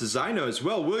fake onto Zyno as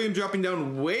well. William dropping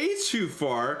down way too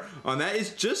far on that. It's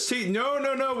just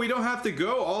no, we don't have to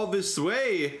go all this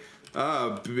way.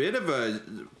 Bit of a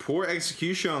poor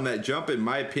execution on that jump, in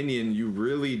my opinion. You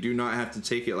really do not have to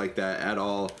take it like that at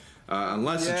all,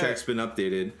 unless the track's been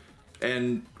updated.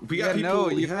 And we got people. No,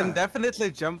 you can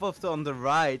definitely jump off on the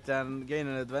right and gain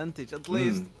an advantage. At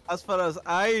least as far as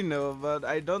I know, but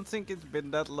I don't think it's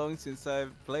been that long since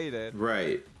I've played it.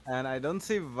 Right. And I don't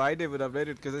see why they would update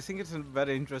it, because I think it's a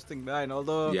very interesting line.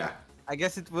 Although, I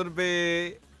guess it would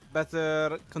be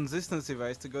better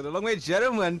consistency-wise to go the long way.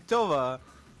 Jeremy and Tova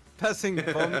passing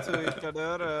bomb to each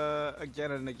other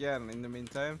again and again in the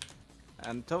meantime.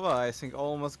 And Tova, I think,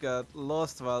 almost got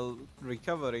lost while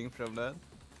recovering from that.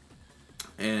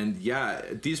 And yeah,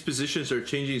 these positions are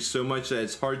changing so much that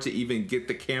it's hard to even get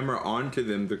the camera onto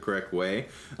them the correct way.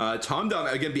 Tom Dom,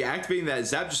 again, be activating that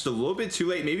zap just a little bit too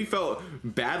late. Maybe felt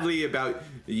badly about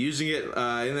using it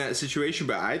in that situation,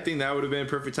 but I think that would have been a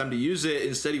perfect time to use it.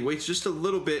 Instead, he waits just a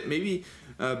little bit, maybe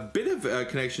a bit of a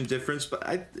connection difference, but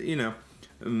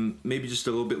maybe just a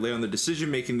little bit late on the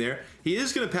decision making there. He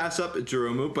is going to pass up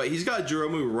Jeromu, but he's got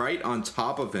Jeromu right on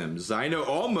top of him. Zyno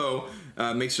Olmo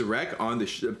makes a wreck on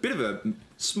the a bit of a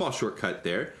small shortcut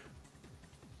there.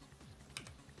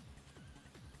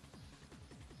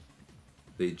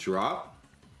 They drop.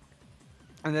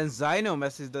 And then Zyno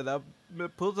messes that up,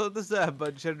 pulls out the zap,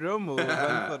 but Jeromu went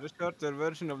for the shorter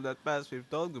version of that pass we've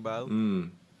talked about.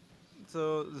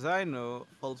 So Zyno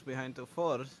falls behind to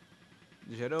fourth.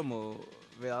 Jeromu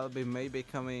will be maybe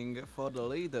coming for the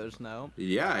leaders now.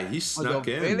 Yeah, he snuck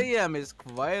in. William is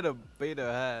quite a bit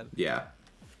ahead. Yeah.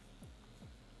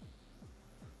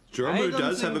 Jeromu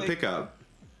does have a pickup.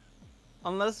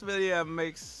 Unless William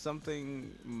makes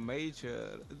something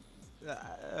major.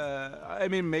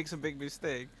 Makes a big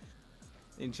mistake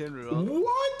in general.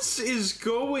 What is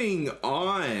going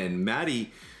on?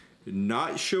 Maddie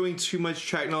not showing too much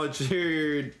track knowledge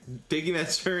here, taking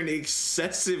that turn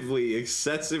excessively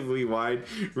wide,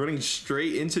 running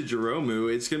straight into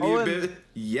Jeromu. It's gonna be a bit,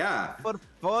 For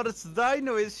fourth,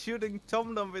 Zyno is shooting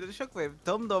Tom Dom with a shockwave.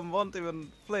 Tom Dom won't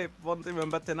even flip, won't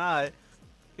even bat an eye.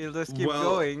 He'll just keep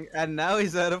going, and now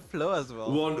he's out of Flo as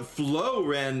well. Well, Flo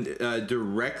ran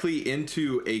directly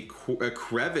into a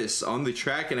crevice on the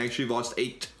track and actually lost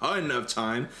a ton of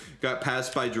time. Got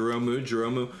passed by Jeromu.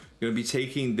 Jeromu going to be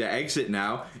taking the exit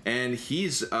now, and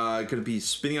he's going to be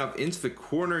spinning off into the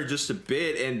corner just a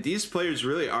bit, and these players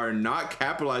really are not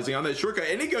capitalizing on that shortcut.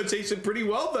 Inigo takes it pretty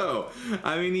well, though.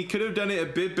 I mean, he could have done it a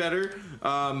bit better,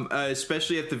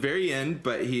 especially at the very end,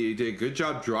 but he did a good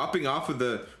job dropping off of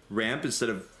the ramp instead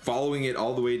of following it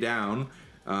all the way down.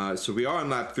 So we are on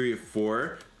lap 3 of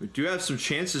 4. We do have some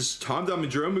chances. Tom Dom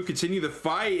and Jeromu continue the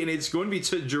fight, and it's going to be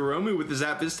to Jeromu with the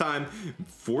zap this time,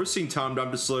 forcing Tom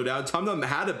Dom to slow down. Tom Dom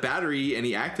had a battery, and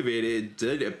he activated it. It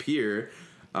did appear.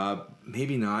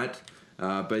 Maybe not.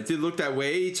 But it did look that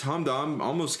way. Tom Dom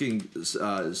almost getting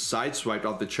sideswiped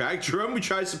off the track. Jeromu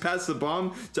tries to pass the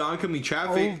bomb to oncoming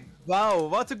traffic. Oh, wow,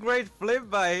 what a great flip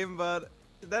by him, but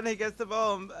then he gets the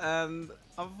bomb, and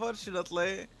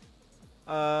unfortunately,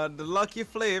 the lucky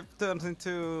flip turns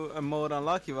into a more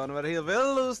unlucky one where he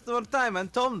will lose more time,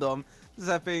 and Tom Dom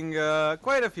zapping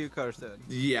quite a few cars then.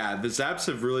 Yeah, the zaps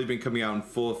have really been coming out in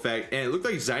full effect, and it looked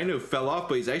like Zyno fell off,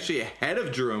 but he's actually ahead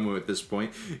of Jeromu at this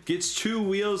point. Gets 2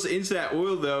 wheels into that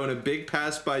oil though, and a big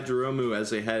pass by Jeromu as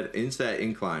they head into that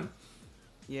incline.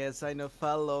 Yes, I know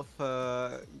fell off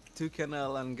to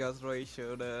Canal and gas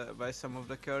ratio by some of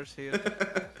the cars here.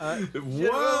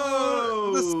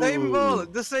 Whoa! The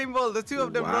same ball, the two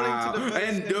of them running to the very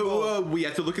and same ball. we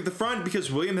have to look at the front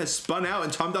because William has spun out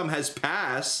and Tom Dom has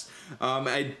passed.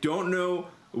 I don't know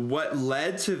what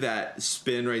led to that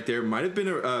spin right there. Might have been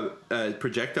a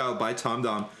projectile by Tom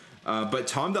Dom. But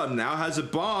Tom Dom now has a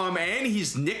bomb and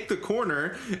he's nicked the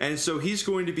corner, and so he's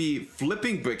going to be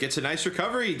flipping, but gets a nice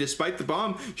recovery despite the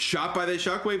bomb shot by the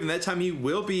shockwave, and that time he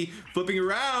will be flipping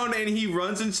around and he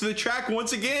runs into the track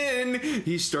once again.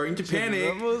 He's starting to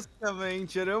panic.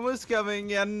 Jerome's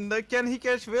coming, and can he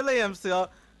catch Williams still?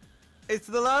 It's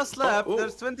the last lap.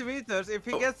 There's 20 meters. If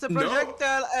he gets the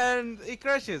projectile and he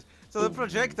crashes, so the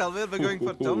projectile will be going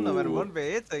for Tom Dom and won't be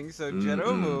hitting, so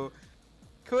Jerome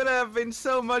could have been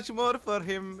so much more for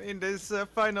him in this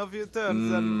final few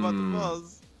turns than what it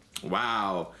was.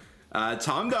 Wow.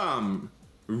 Tom Dom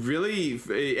really,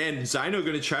 and Zyno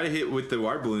going to try to hit with the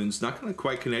water balloons. Not going to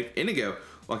quite connect. Inigo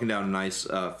locking down a nice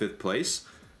 5th place.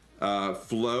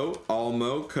 Flo,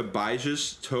 Almo,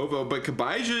 Kabijus, Tovo. But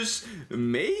Kabijus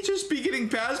may just be getting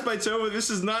passed by Tovo. This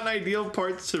is not an ideal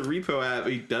part to repo at.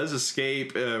 He does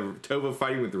escape. Tovo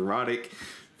fighting with Roddick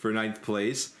for 9th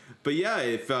place. But yeah,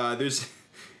 if there's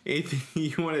anything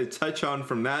you want to touch on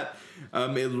from that,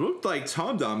 it looked like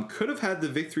Tom Dom could have had the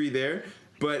victory there,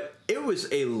 but it was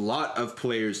a lot of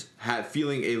players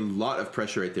feeling a lot of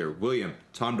pressure right there. William,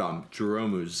 Tom Dom,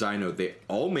 Jerome, Zyno, they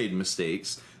all made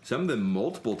mistakes, some of them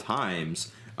multiple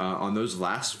times on those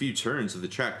last few turns of the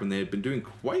track when they had been doing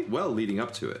quite well leading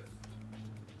up to it.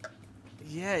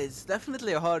 Yeah, it's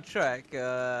definitely a hard track.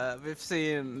 We've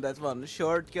seen that one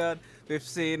shortcut, we've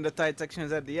seen the tight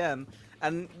sections at the end,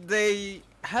 and they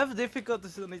have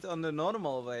difficulties on it on the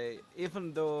normal way,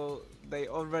 even though they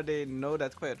already know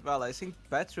that quite well. I think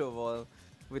Petroval,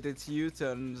 with its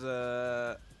U-turns,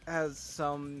 has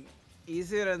some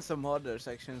easier and some harder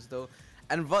sections though.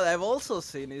 And what I've also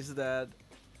seen is that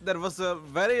there was a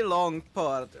very long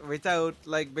part without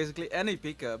like basically any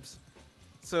pickups.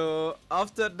 So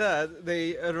after that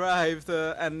they arrived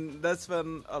and that's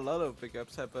when a lot of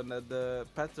pickups happened at the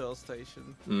petrol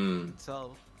station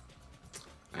itself.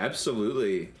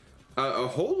 Absolutely. A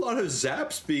whole lot of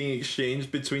zaps being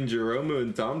exchanged between Jerome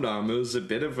and Tom Dom. It was a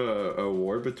bit of a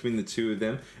war between the two of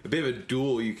them. A bit of a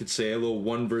duel, you could say. A little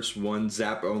 1v1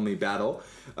 zap-only battle.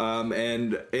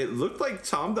 And it looked like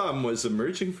Tom Dom was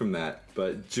emerging from that.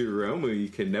 But Jerome, you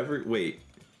can never... Wait.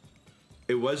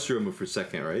 It was Jerome for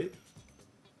second, right?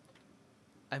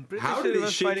 I'm pretty how sure did it it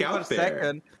was shake out there?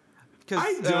 Second,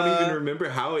 I don't even remember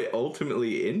how it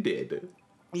ultimately ended.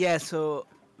 Yeah, so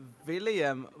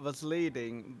William was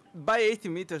leading by 80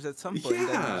 meters at some point.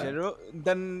 Yeah.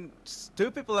 Then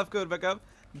two people have gone back up.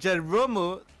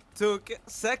 Jerome took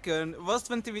second, was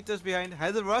 20 meters behind,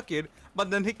 had a rocket, but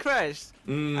then he crashed.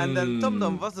 And then Tom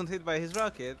Dom wasn't hit by his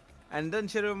rocket. And then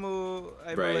Jerome,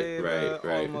 I believe,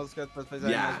 almost got first place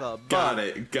as well. Got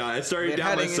it. Sorry,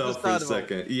 down myself for a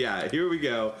second. Yeah, here we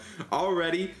go.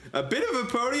 Already, a bit of a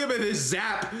podium and a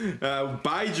zap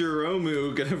by Jerome.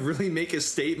 Gonna really make a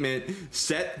statement,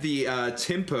 set the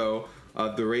tempo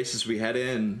of the race as we head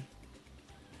in.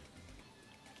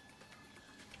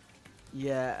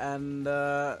 Yeah, and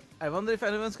I wonder if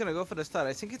anyone's gonna go for the start.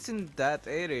 I think it's in that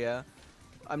area.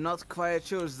 I'm not quite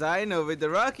sure. Zyno with the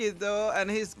rocket though,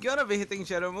 and he's gonna be hitting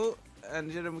Jerome,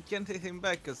 and Jerome can't hit him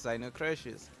back because Zyno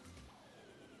crashes.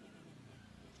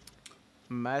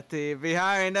 Matty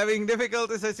behind, having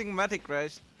difficulties. I think Matty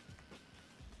crashed.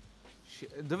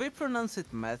 Do we pronounce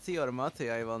it Matty or Matty?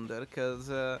 I wonder, because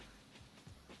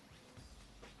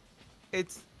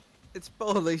it's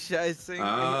Polish, I think.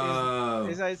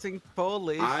 I think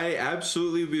Polish. I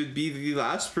absolutely would be the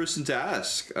last person to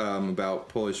ask about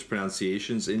Polish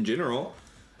pronunciations in general.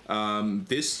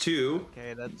 This too.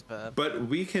 Okay, that's bad. But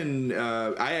we can.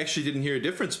 I actually didn't hear a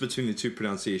difference between the two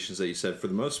pronunciations that you said for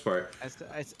the most part.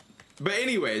 But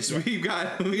anyways, let's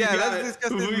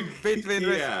discuss it between.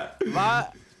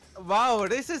 Yeah. Wow,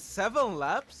 this is 7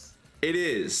 laps. It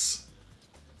is.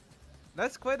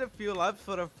 That's quite a few laps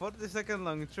for a 40-second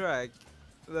long track.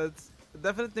 That's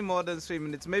definitely more than 3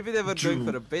 minutes. Maybe they were going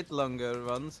for a bit longer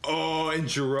ones. Oh, and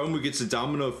Jerome who gets a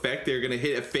domino effect. They're going to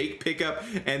hit a fake pickup.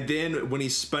 And then when he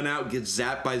spun out, gets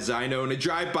zapped by Zyno. And a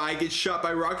drive-by gets shot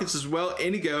by rockets as well.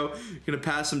 Inigo going to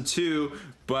pass him too.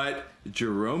 But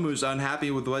Jerome who's unhappy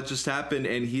with what just happened.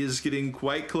 And he is getting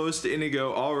quite close to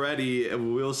Inigo already.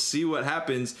 We'll see what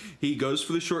happens. He goes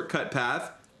for the shortcut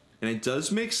path. And it does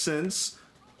make sense.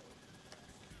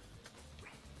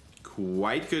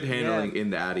 Quite good handling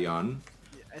in the Addion.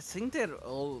 I think they're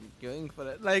all going for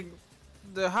it. Like,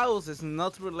 the house is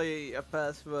not really a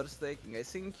pass worth taking. I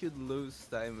think you'd lose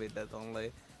time with that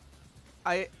only.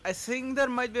 I think there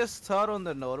might be a star on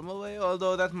the normal way,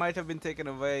 although that might have been taken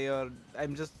away, or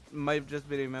might just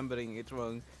be remembering it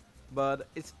wrong. But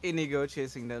it's Inigo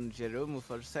chasing down Jeromu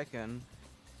for second,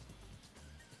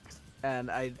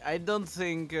 and I don't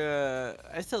think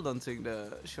I still don't think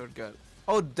the shortcut.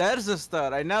 Oh, there's a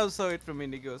star! I now saw it from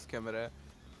Inigo's camera,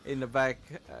 in the back,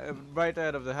 right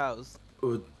out of the house.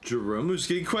 Oh, Jeromu's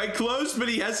getting quite close, but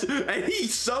he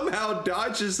somehow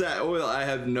dodges that oil. I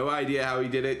have no idea how he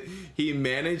did it. He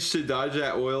managed to dodge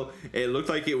that oil. It looked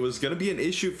like it was going to be an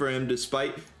issue for him,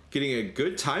 despite getting a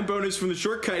good time bonus from the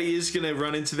shortcut. He is going to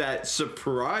run into that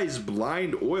surprise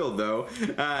blind oil, though.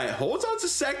 Holds on to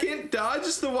second,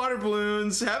 dodges the water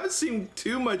balloons. Haven't seen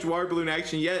too much water balloon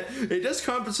action yet. It does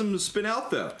come for some spin out,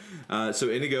 though. So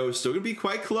Inigo is still going to be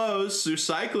quite close. They're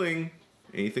cycling.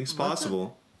 Anything's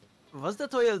possible. Was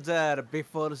that oil there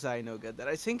before Zyno got there?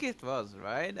 I think it was,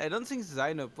 right? I don't think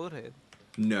Zyno put it.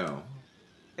 No.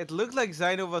 It looked like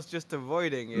Zyno was just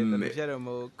avoiding it, and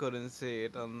Jeromu couldn't see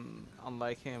it,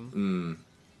 unlike him.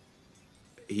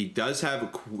 He does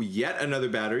have yet another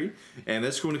battery, and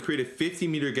that's going to create a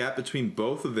 50-meter gap between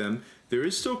both of them. There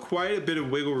is still quite a bit of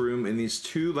wiggle room in these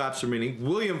 2 laps remaining.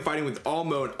 William fighting with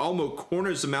Almo, and Almo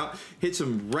corners him out, hits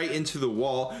him right into the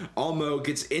wall. Almo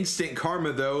gets instant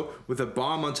karma, though, with a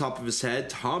bomb on top of his head.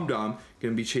 Tom Dom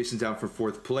going to be chasing down for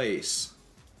 4th place.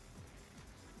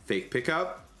 Fake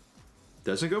pickup.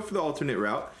 Doesn't go for the alternate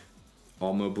route.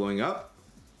 Almo blowing up.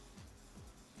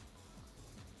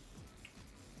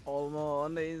 Almo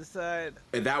on the inside.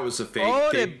 And that was a fake.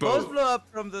 Oh, they both blew up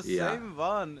from the Yeah. same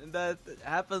one. That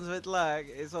happens with lag.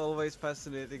 It's always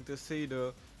fascinating to see,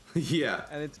 though. Yeah.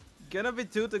 And it's gonna be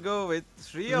 2 to go with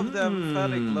 3 of them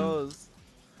fairly close.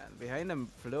 And behind them,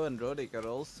 Flo and Rodic are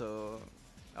also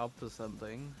up to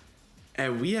something.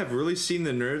 And we have really seen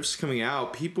the nerves coming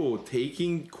out. People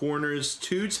taking corners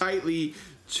too tightly,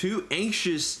 too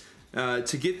anxious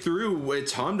to get through. Where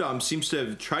Tom Dom seems to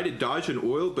have tried to dodge an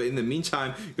oil, but in the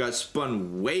meantime got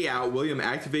spun way out. William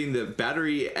activating the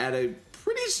battery at a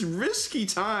pretty risky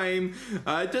time.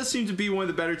 It does seem to be one of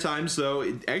the better times, though.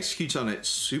 It executes on it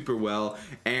super well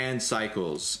and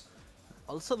cycles.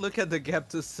 Also, look at the gap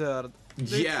to third.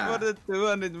 Yeah. For the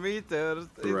 200 meters.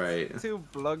 It's Right. 2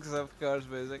 blocks of cars,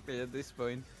 basically, at this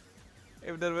point.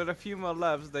 If there were a few more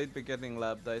laps, they'd be getting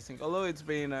lapped, I think. Although it's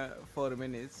been 4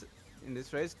 minutes in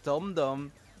this race. Tom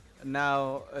Dom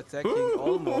now attacking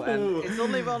Olmo, and it's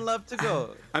only 1 lap to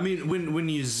go. I mean, when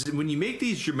you make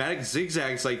these dramatic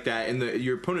zigzags like that, and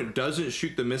your opponent doesn't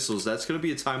shoot the missiles, that's going to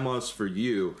be a time loss for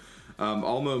you.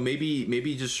 Olmo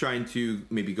maybe just trying to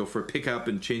go for a pickup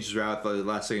and change his route at the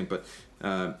last second, but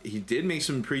he did make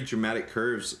some pretty dramatic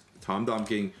curves. Tom Dom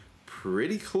getting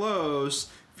pretty close.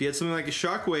 If he had something like a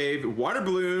shockwave, water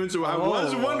balloons. I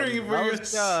was wondering if we're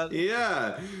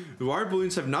yeah, the water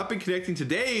balloons have not been connecting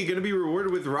today. Going to be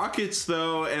rewarded with rockets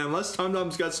though, and unless Tom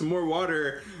Dom's got some more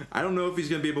water, I don't know if he's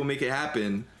going to be able to make it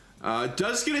happen.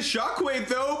 Does get a shockwave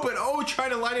though, but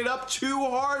trying to line it up too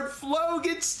hard. Flo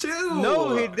gets 2.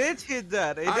 No, he did hit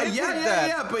that.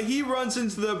 Yeah, but he runs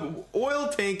into the oil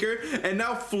tanker, and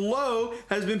now Flo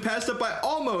has been passed up by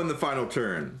Olmo in the final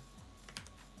turn.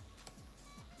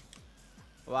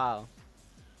 Wow.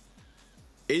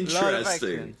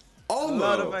 Interesting.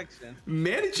 Olmo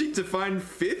managing to find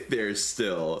 5th there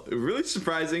still. Really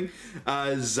surprising.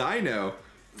 Zyno,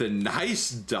 the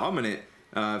nice dominant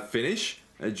finish.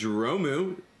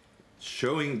 Jeromu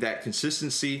showing that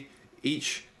consistency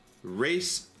each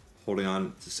race, holding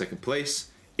on to 2nd place.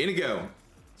 Inigo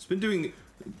has been doing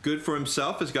good for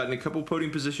himself, has gotten a couple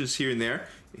podium positions here and there.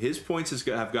 His points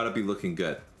have got to be looking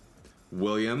good.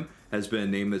 William has been a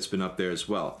name that's been up there as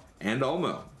well. And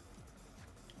Olmo.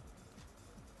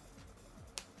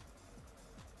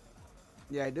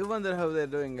 Yeah, I do wonder how they're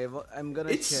doing. I'm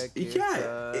gonna check if,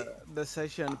 the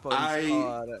session points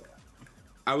are...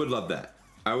 I would love that.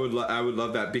 I would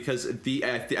love that, because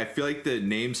I feel like the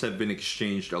names have been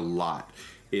exchanged a lot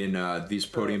in these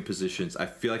podium positions. I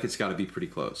feel like it's got to be pretty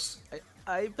close.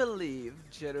 I believe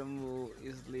Jeromu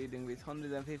is leading with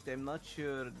 150. I'm not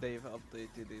sure they've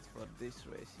updated it for this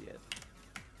race yet.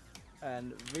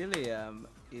 And William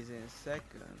is in 2nd.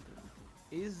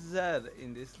 Is Zed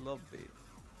in this lobby?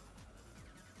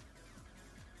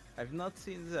 I've not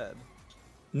seen Zed.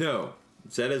 No,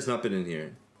 Zed has not been in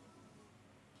here.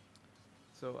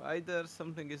 So either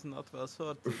something is not well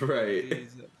sorted, right?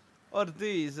 Or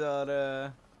these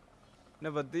are.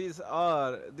 No, but these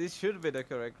should be the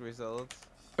correct results.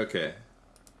 Okay.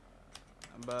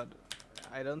 But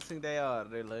I don't think they are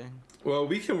really. Well,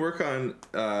 we can work on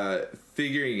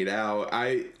figuring it out.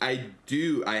 I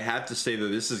have to say though,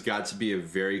 this has got to be a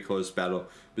very close battle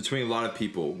between a lot of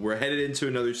people. We're headed into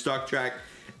another stock track,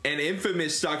 an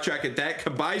infamous stock track at that.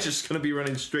 Kabai's just gonna be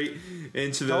running straight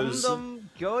into those. Dum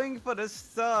going for the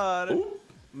start,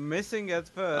 missing at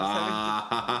first,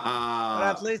 or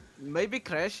at least maybe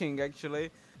crashing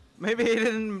actually. Maybe he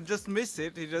didn't just miss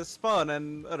it; he just spawned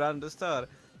and around the star.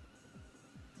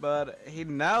 But he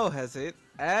now has it,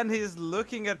 and he's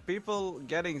looking at people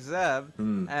getting zapped,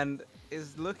 and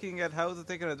is looking at how to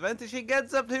take an advantage. He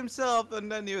gets up himself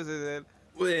and then uses it.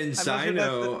 When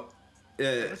Zyno,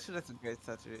 that's a great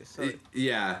strategy. Sorry.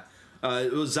 Yeah,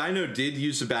 well, Zyno did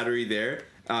use a battery there,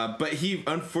 but he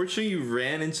unfortunately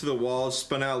ran into the wall,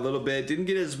 spun out a little bit, didn't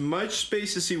get as much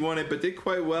space as he wanted, but did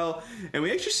quite well. And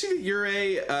we actually see that Ure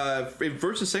in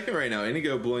first and second right now.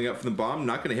 Inigo blowing up from the bomb,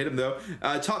 not going to hit him though.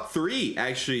 Top 3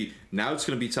 actually. Now it's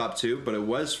going to be top 2, but it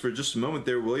was for just a moment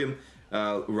there. William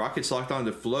rockets locked on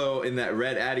to Flo in that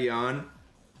red Addion,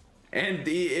 and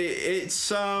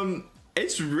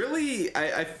it's really,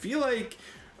 I feel like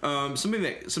something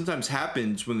that sometimes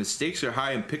happens when the stakes are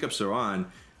high and pickups are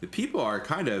on. The people are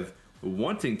kind of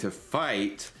wanting to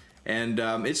fight, and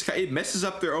it messes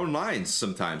up their own lines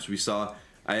sometimes. We saw,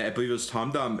 I believe it was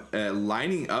TomDom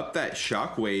lining up that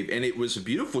shockwave, and it was a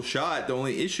beautiful shot. The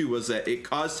only issue was that it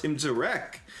caused him to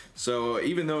wreck. So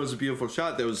even though it was a beautiful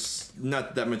shot, there was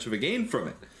not that much of a gain from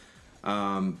it.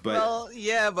 But well,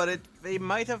 yeah, but he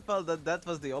might have felt that that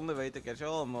was the only way to catch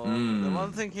Olmo. The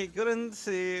one thing he couldn't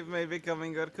see maybe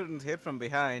coming or couldn't hit from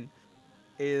behind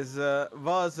was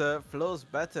Flo's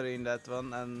battery in that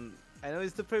one, and I know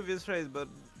it's the previous race, but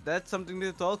that's something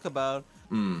to talk about.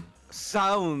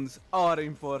 Sounds are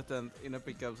important in a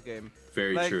pickups game.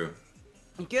 Very true.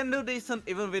 You can do decent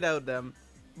even without them,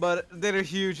 but they're a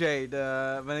huge aid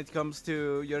when it comes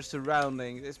to your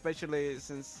surroundings, especially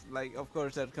since, like, of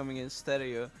course they're coming in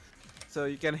stereo, so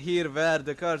you can hear where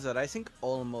the cars are. I think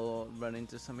Olmo ran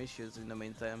into some issues in the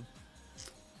meantime.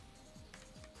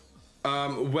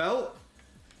 Well,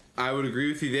 I would agree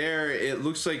with you there. It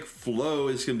looks like Flo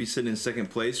is going to be sitting in second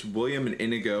place. William and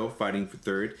Inigo fighting for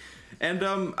third. And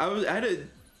I had a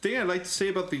thing I'd like to say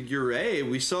about the Ure.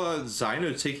 We saw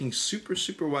Zyno taking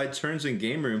super wide turns in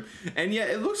game room, and yet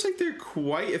it looks like they're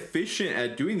quite efficient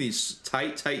at doing these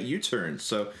tight U-turns.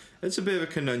 So that's a bit of a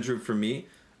conundrum for me.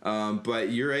 But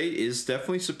Ure is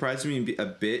definitely surprising me a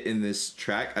bit in this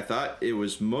track. I thought it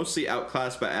was mostly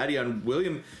outclassed by Addion.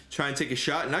 William trying to take a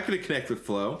shot, not going to connect with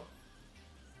Flo.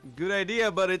 Good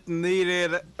idea, but it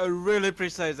needed a really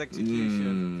precise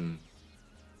execution.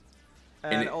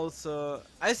 And also,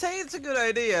 I say it's a good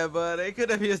idea, but I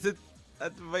could have used it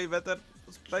at way better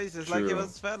places. True. Like it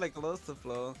was fairly close to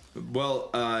Flo. Well,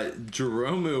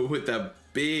 Jeromu with a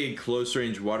big close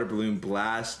range water balloon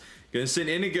blast. Gonna send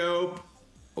Inigo.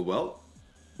 Well,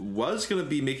 was gonna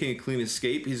be making a clean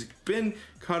escape. He's been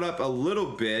caught up a little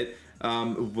bit.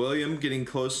 William getting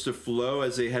close to Flo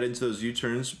as they head into those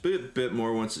U-turns, bit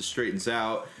more once it straightens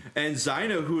out. And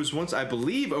Zyno, who was once, I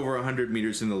believe, over 100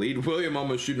 meters in the lead. William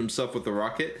almost shooting himself with the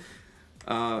rocket.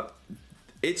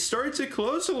 It started to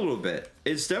close a little bit.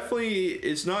 It's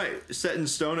not set in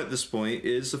stone at this point.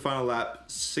 It is the final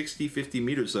lap, 50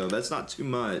 meters though. That's not too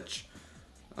much.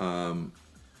 I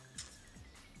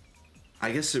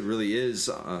guess it really is.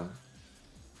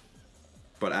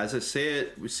 But as I say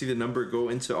it, we see the number go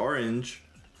into orange.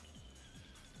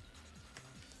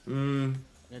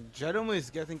 Jerome is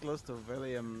getting close to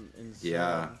William in zone.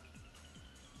 Yeah.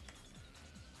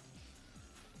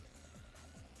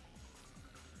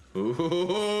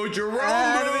 Ooh, Jerome!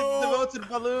 And with the water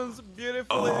balloons,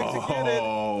 beautifully executed.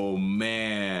 Oh,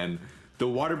 man. The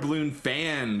water balloon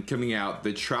fan coming out.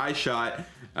 The tri-shot.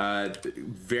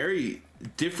 Very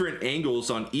different angles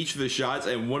on each of the shots,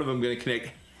 and one of them going to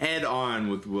connect head on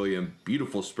with William.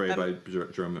 Beautiful spray by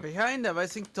Jerome. Behind them, I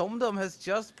think TomDom has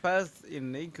just passed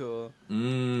Inigo.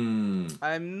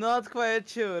 I'm not quite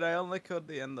sure. I only caught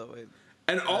the end of it.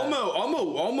 And Almo,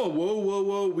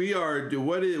 whoa, we are,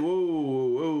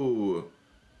 whoa.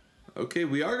 Okay,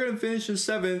 we are going to finish in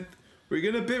 7th. We're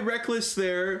going to bit reckless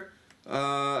there.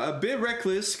 A bit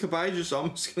reckless. Kabai just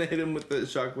almost going to hit him with the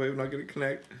shockwave, not going to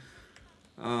connect.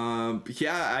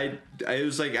 Yeah, I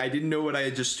was like, I didn't know what I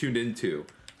had just tuned into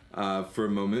for a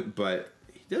moment, but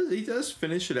he does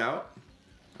finish it out.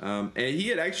 And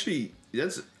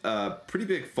that's a pretty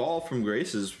big fall from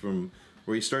Grace's from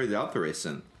where he started out the race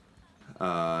in.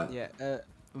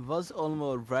 Was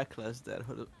Olmo reckless there,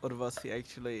 or was he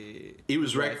actually... He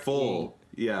was wrecked full,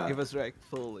 yeah. He was wrecked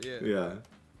full, yeah.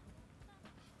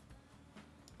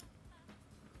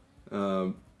 Yeah.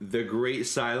 The Great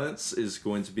Silence is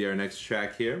going to be our next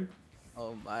track here.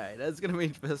 Oh my, that's gonna be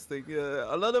interesting.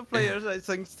 A lot of players, I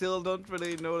think, still don't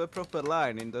really know the proper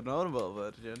line in the normal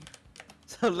version.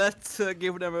 So let's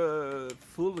give them a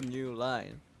full new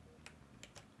line.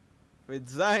 With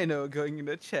Zyno going in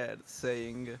the chat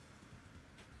saying,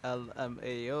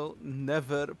 LMAO,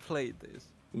 never played this.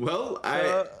 Well,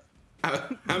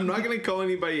 I'm not going to call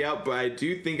anybody out, but I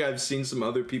do think I've seen some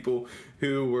other people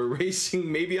who were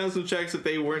racing maybe on some tracks that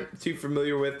they weren't too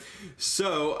familiar with.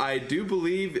 So I do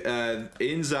believe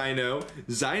in Zyno.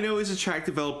 Zyno is a track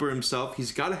developer himself.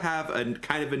 He's got to have a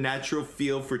kind of a natural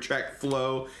feel for track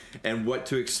flow and what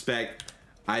to expect.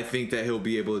 I think that he'll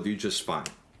be able to do just fine.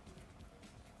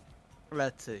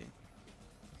 Let's see.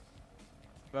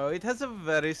 Well, it has a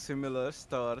very similar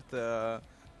start to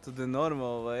the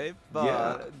normal way,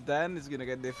 but then it's gonna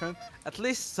get different. At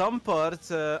least some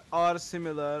parts are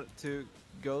similar to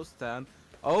Ghost Town.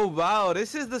 Oh wow,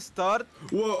 this is the start.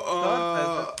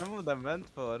 Whoa, that some of them went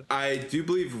for. I do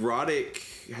believe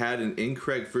Roddick had an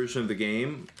incorrect version of the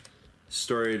game.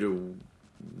 Started,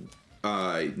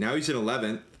 now he's in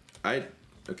 11th.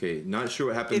 Okay, not sure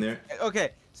what happened there.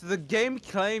 Okay, so the game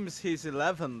claims he's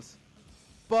 11th,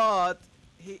 but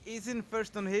he isn't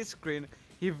first on his screen.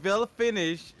 He will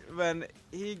finish when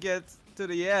he gets to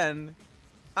the end.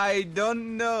 I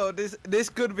don't know. This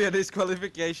could be a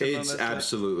disqualification. It's honestly.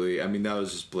 Absolutely. I mean, that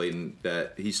was just blatant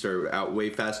that he started out way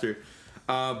faster.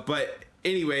 But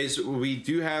anyways, we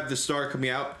do have the star coming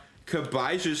out.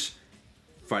 Kabai's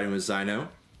fighting with Zyno.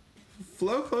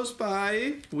 Flo close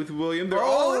by with William. They're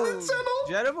all in the tunnel.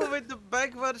 Jeremy with the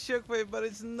backward shockwave, but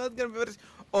it's not gonna be very...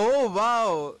 Oh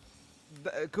wow!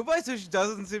 Kubaisushi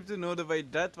doesn't seem to know the way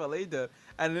that well either.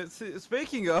 And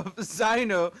speaking of,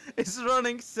 Zyno is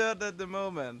running third at the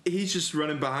moment. He's just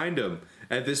running behind him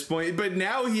at this point. But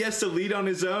now he has to lead on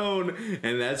his own.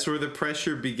 And that's where the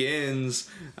pressure begins.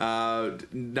 Not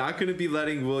going to be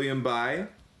letting William by.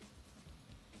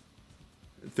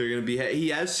 They're going to be... He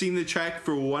has seen the track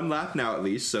for one lap now at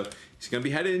least. So he's going to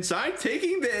be headed inside.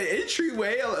 Taking the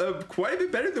entryway quite a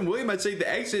bit better than William. I'd say the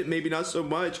exit maybe not so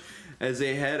much as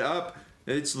they head up.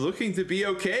 It's looking to be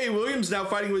okay. Williams now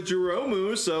fighting with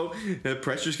Jeromu, so the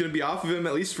pressure's going to be off of him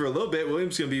at least for a little bit.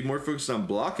 Williams going to be more focused on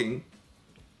blocking.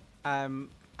 I'm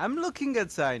looking at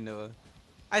Zyno.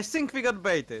 I think we got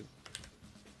baited.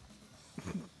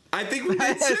 I think we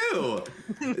did too.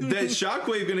 That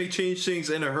shockwave going to change things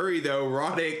in a hurry though.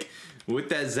 Roddick with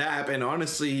that zap, and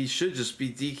honestly, he should just be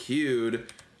DQ'd.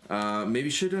 Maybe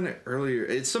should have done it earlier.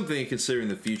 It's something to consider in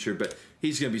the future, but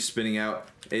he's going to be spinning out.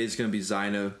 It's going to be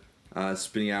Zyno.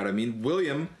 Spinning out. I mean,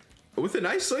 William with a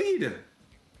nice lead.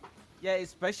 Yeah,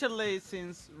 especially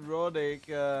since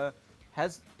Roddick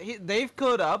they've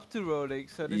caught up to Roddick,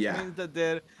 so this means that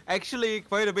they're actually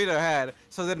quite a bit ahead.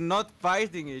 So they're not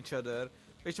fighting each other,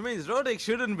 which means Roddick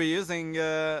shouldn't be using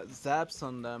zaps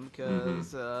on them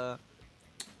because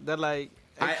they're like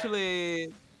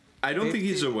actually. I don't think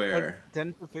he's aware.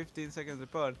 10 to 15 seconds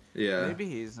apart. Yeah. Maybe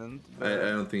he isn't. I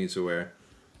don't think he's aware.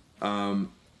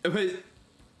 But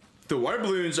the water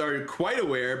balloons are quite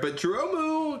aware, but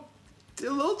Jeromu a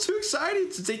little too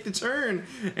excited to take the turn,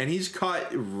 and he's caught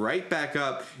right back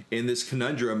up in this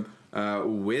conundrum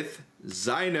with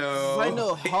Zyno.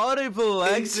 Zyno, horrible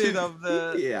exit of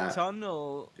the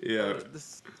tunnel, or the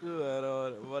sewer,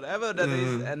 or whatever that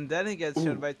is, and then he gets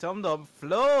shot by TomDom.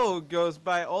 Flo goes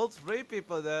by all three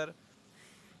people there.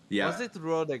 Yeah. Was it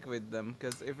Roddick with them?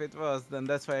 Because if it was, then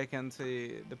that's why I can't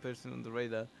see the person on the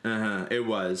radar. It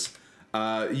was.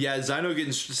 Yeah, Zyno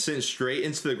getting sent straight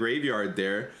into the graveyard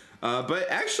there. But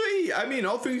actually, I mean,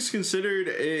 all things considered,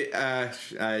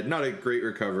 not a great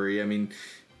recovery. I mean,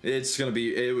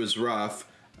 it was rough.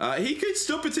 He could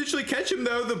still potentially catch him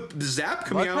though. The zap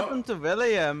coming out. What happened to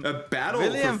William? A battle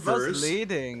William for first. was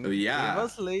leading. Yeah. He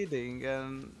was leading,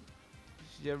 and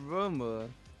Jeromu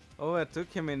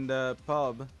overtook him in the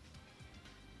pub.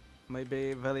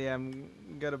 Maybe William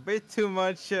got a bit too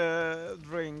much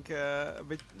drink, a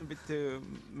bit too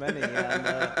many,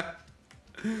 and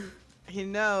he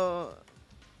now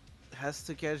has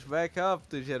to catch back up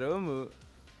to Jeromu.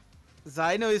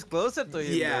 Zyno is closer to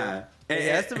him. Yeah. He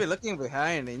has to be looking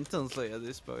behind intensely at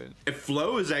this point.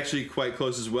 Flo is actually quite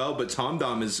close as well, but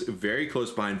TomDom is very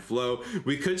close behind Flo.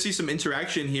 We could see some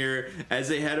interaction here as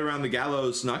they head around the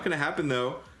gallows. Not going to happen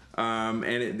though.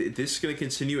 This is going to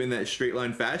continue in that straight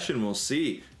line fashion. We'll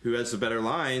see who has the better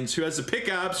lines, who has the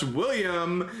pickups.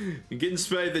 William getting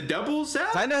spotted the doubles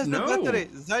out. Zyno has the battery.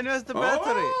 Zyno has the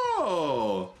battery.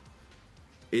 Oh,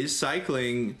 is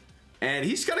cycling, and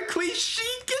he's got a clean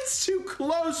sheet. Gets too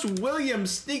close. William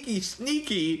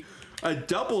sneaky, a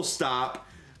double stop,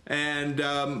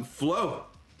 and Flo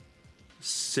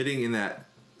sitting in that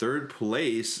third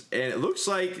place, and it looks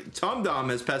like Tom Dom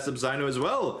has passed up Zyno as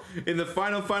well in the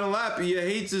final lap. You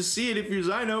hate to see it if you're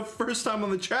Zyno, first time on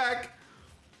the track.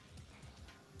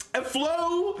 And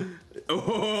Flo,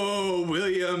 oh,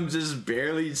 Williams just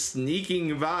barely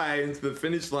sneaking by into the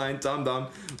finish line. Tom Dom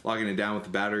locking it down with the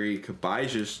battery.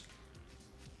 Kabai's just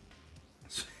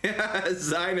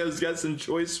Zyno's got some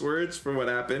choice words for what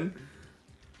happened.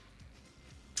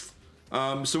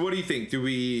 So what do you think? Do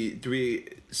we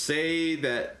say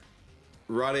that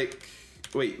Roddick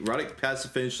passed the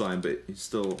finish line, but he's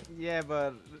still... Yeah,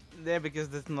 because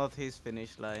that's not his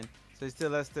finish line, so he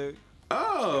still has to...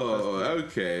 Oh,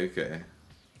 okay.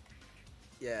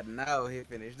 Yeah, now he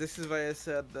finished. This is why I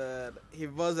said that he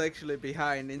was actually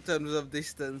behind in terms of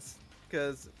distance,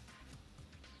 because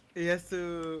he has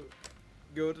to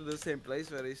go to the same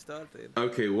place where he started.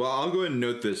 Okay, well, I'll go ahead and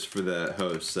note this for the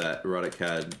host that Roddick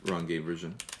had wrong game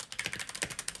version.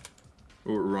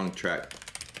 Or wrong track.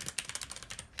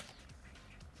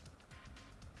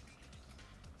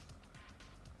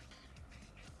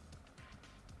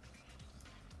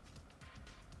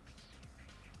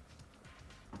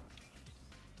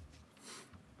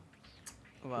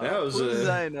 Wow. That was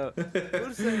Zyno.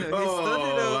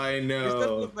 Oh, I know. He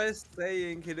started by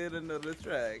saying he didn't know the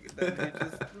track. Then he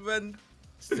just went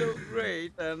so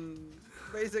great and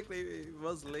basically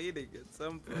was leading at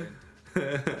some point.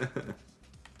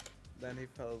 Then he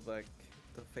fell back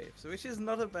to fifth, which is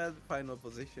not a bad final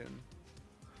position,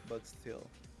 but still.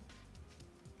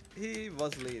 He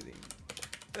was leading.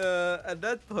 At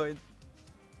that point,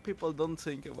 people don't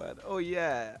think about, oh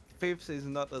yeah, fifth is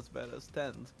not as bad as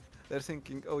 10th. They're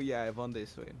thinking, oh yeah, I won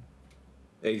this win.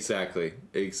 Exactly.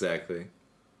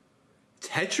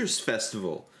 Tetris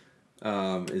Festival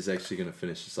is actually going to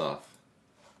finish this off.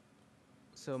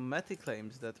 So Matty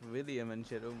claims that William and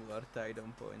Jerome are tied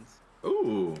on points.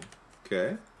 Ooh,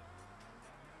 okay.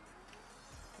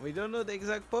 We don't know the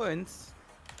exact points.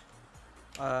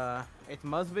 It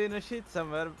must be in a sheet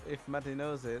somewhere if Matty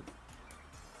knows it.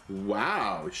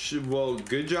 Wow. Well,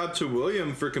 good job to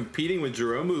William for competing with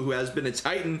Jerome, who has been a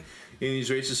titan in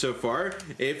these races so far.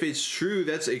 If it's true,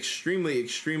 that's extremely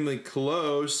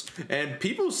close. And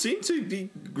people seem to be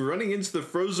running into the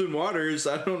frozen waters.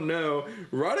 I don't know.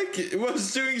 Roddick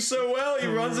was doing so well. He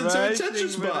runs into a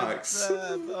Tetris box.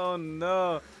 Oh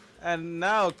no. And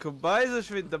now Kabai's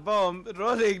with the bomb.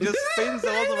 Roddick just spins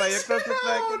all the way across the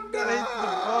track and hits the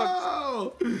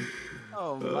box.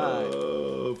 Oh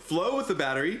my. Flo with the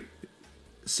battery,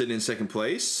 sitting in second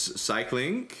place,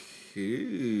 cycling.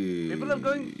 People are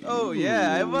going. Oh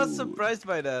yeah, I was surprised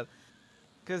by that,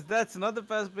 because that's not the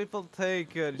path people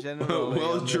take generally.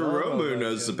 Well, Jerome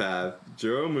knows the path.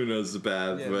 Jerome knows the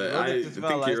path, yeah, but I think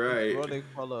you're right. Roddick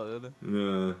followed.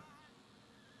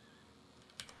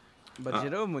 But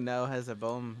Jerome now has a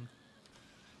bomb.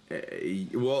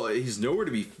 Well, he's nowhere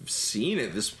to be seen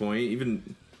at this point.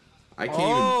 Even. I can't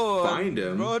even find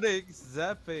him. Roddick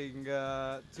zapping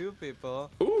two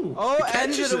people. Ooh,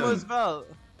 and Jerome as well.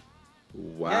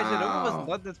 Wow. Yeah, Jerome was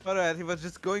not that far ahead. He was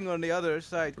just going on the other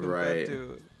side compared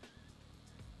to...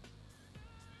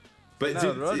 But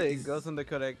now Roddick goes on the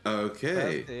correct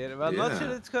okay. Here. Well, not sure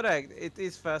it's correct. It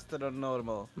is faster than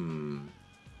normal.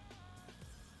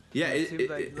 Yeah, it seems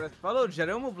like follow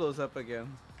Jerome blows up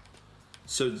again.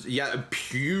 So, yeah, a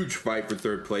huge fight for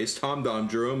third place. Tom Dom,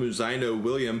 Jerome, Zyno,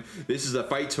 William. This is a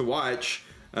fight to watch.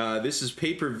 This is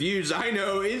pay-per-view.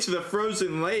 Zyno into the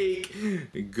frozen lake.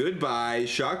 Goodbye.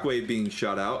 Shockwave being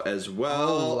shot out as well.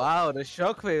 Oh, wow. The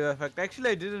shockwave effect.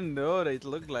 Actually, I didn't know that it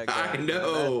looked like that. I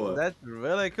know. That's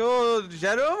really cool.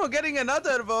 Jerome getting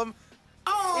another bomb.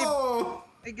 Oh!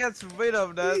 It gets rid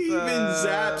of that. He even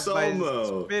zaps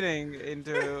Olmo. Spinning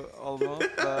into Olmo.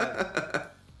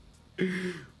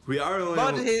 We are only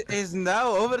but he is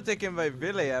now overtaken by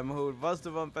William, who was the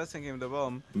one passing him the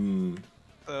bomb.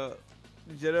 So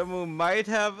Jerome might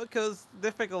have caused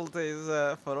difficulties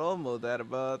for Olmo there,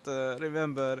 but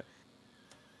remember,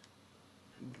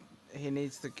 he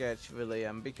needs to catch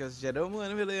William, because Jerome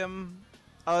and William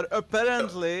are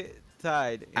apparently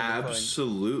tied.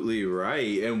 Absolutely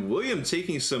right. And William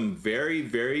taking some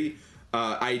very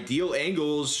ideal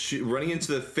angles, running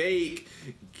into the fake,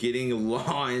 getting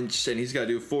launched, and he's got to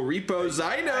do full repos.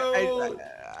 I know.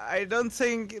 I don't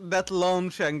think that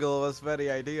launch angle was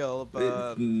very ideal,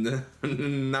 but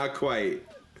not quite.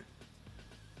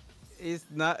 He's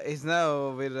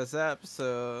now with a zap,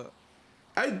 so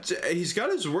he's got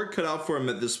his work cut out for him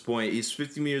at this point. He's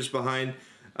 50 meters behind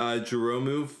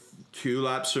Jerome. 2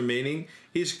 laps remaining.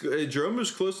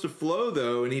 Jerome's close to Flo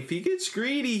though, and if he gets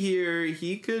greedy here,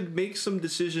 he could make some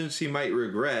decisions he might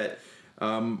regret,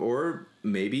 or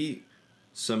maybe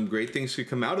some great things could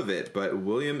come out of it. But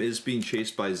William is being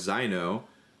chased by Zyno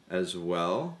as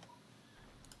well.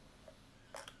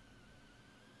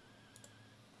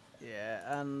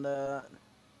 Yeah, and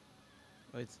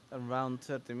it's around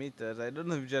 30 meters. I don't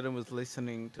know if Jerome was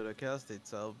listening to the cast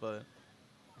itself, but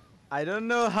I don't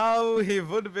know how he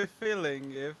would be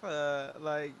feeling if,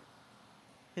 like,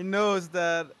 he knows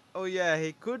that, oh yeah,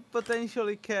 he could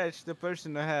potentially catch the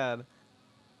person ahead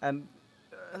and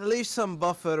leave some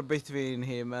buffer between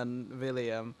him and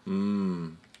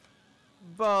William.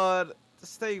 But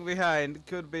staying behind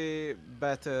could be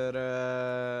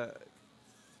better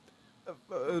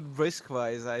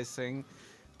risk-wise, I think.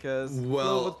 Because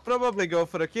Will would probably go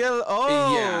for a kill.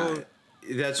 Oh! Yeah.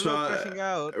 That's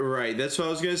what right. That's what I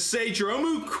was gonna say.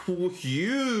 Jerome,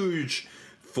 huge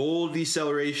full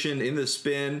deceleration in the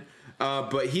spin,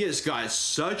 but he has got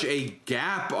such a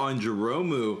gap on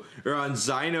Jerome or on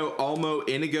Zyno, Almo,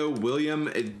 Inigo,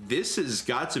 William. This has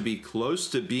got to be close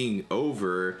to being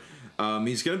over.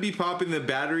 He's gonna be popping the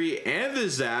battery and the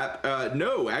zap.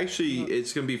 No, actually,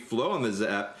 it's gonna be Flow on the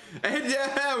zap, and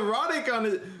Rodic on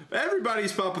it.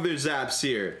 Everybody's popping their zaps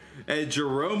here. And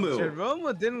Jerome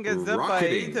didn't get zapped by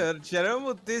either.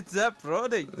 Jerome did zap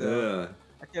Rodic though.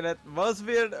 Okay, that was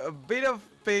weird. A bit of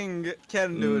ping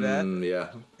can do that.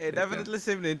 Yeah. It definitely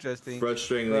seemed interesting.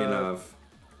 Frustratingly enough.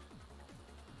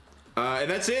 And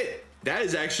that's it.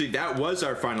 That was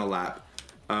our final lap.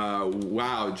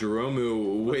 Wow,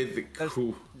 Jerome with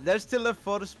there's still a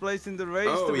 4th place in the race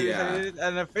to be decided,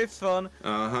 and a 5th one.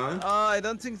 I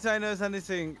don't think Zyno has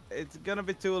anything. It's gonna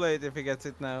be too late if he gets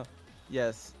it now.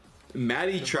 Yes.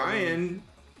 Maddie trying.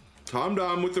 Tom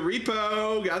Dom with the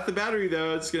repo. Got the battery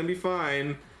though. It's gonna be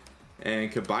fine.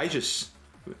 And Kabai just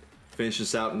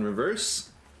finishes out in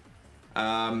reverse.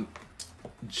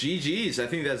 GG's. I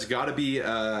think that's got to be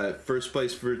 1st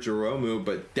place for Jerome,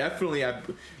 but definitely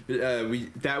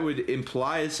that would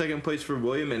imply a 2nd place for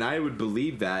William, and I would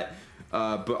believe that.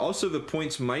 But also the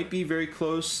points might be very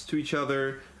close to each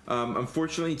other.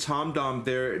 Unfortunately, Tom Dom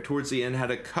there towards the end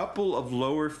had a couple of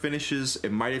lower finishes.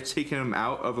 It might have taken him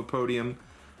out of a podium.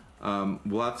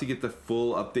 We'll have to get the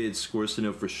full updated scores to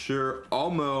know for sure.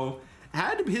 Almo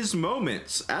had his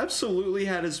moments, absolutely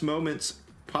had his moments,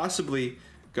 possibly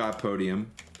got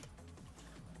podium.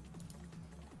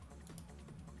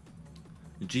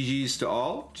 GG's to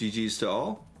all. GG's to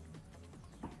all.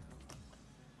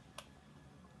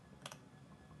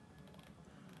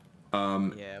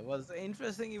 Yeah, it was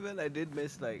interesting even I did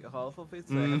miss like half of it,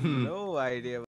 so I have no idea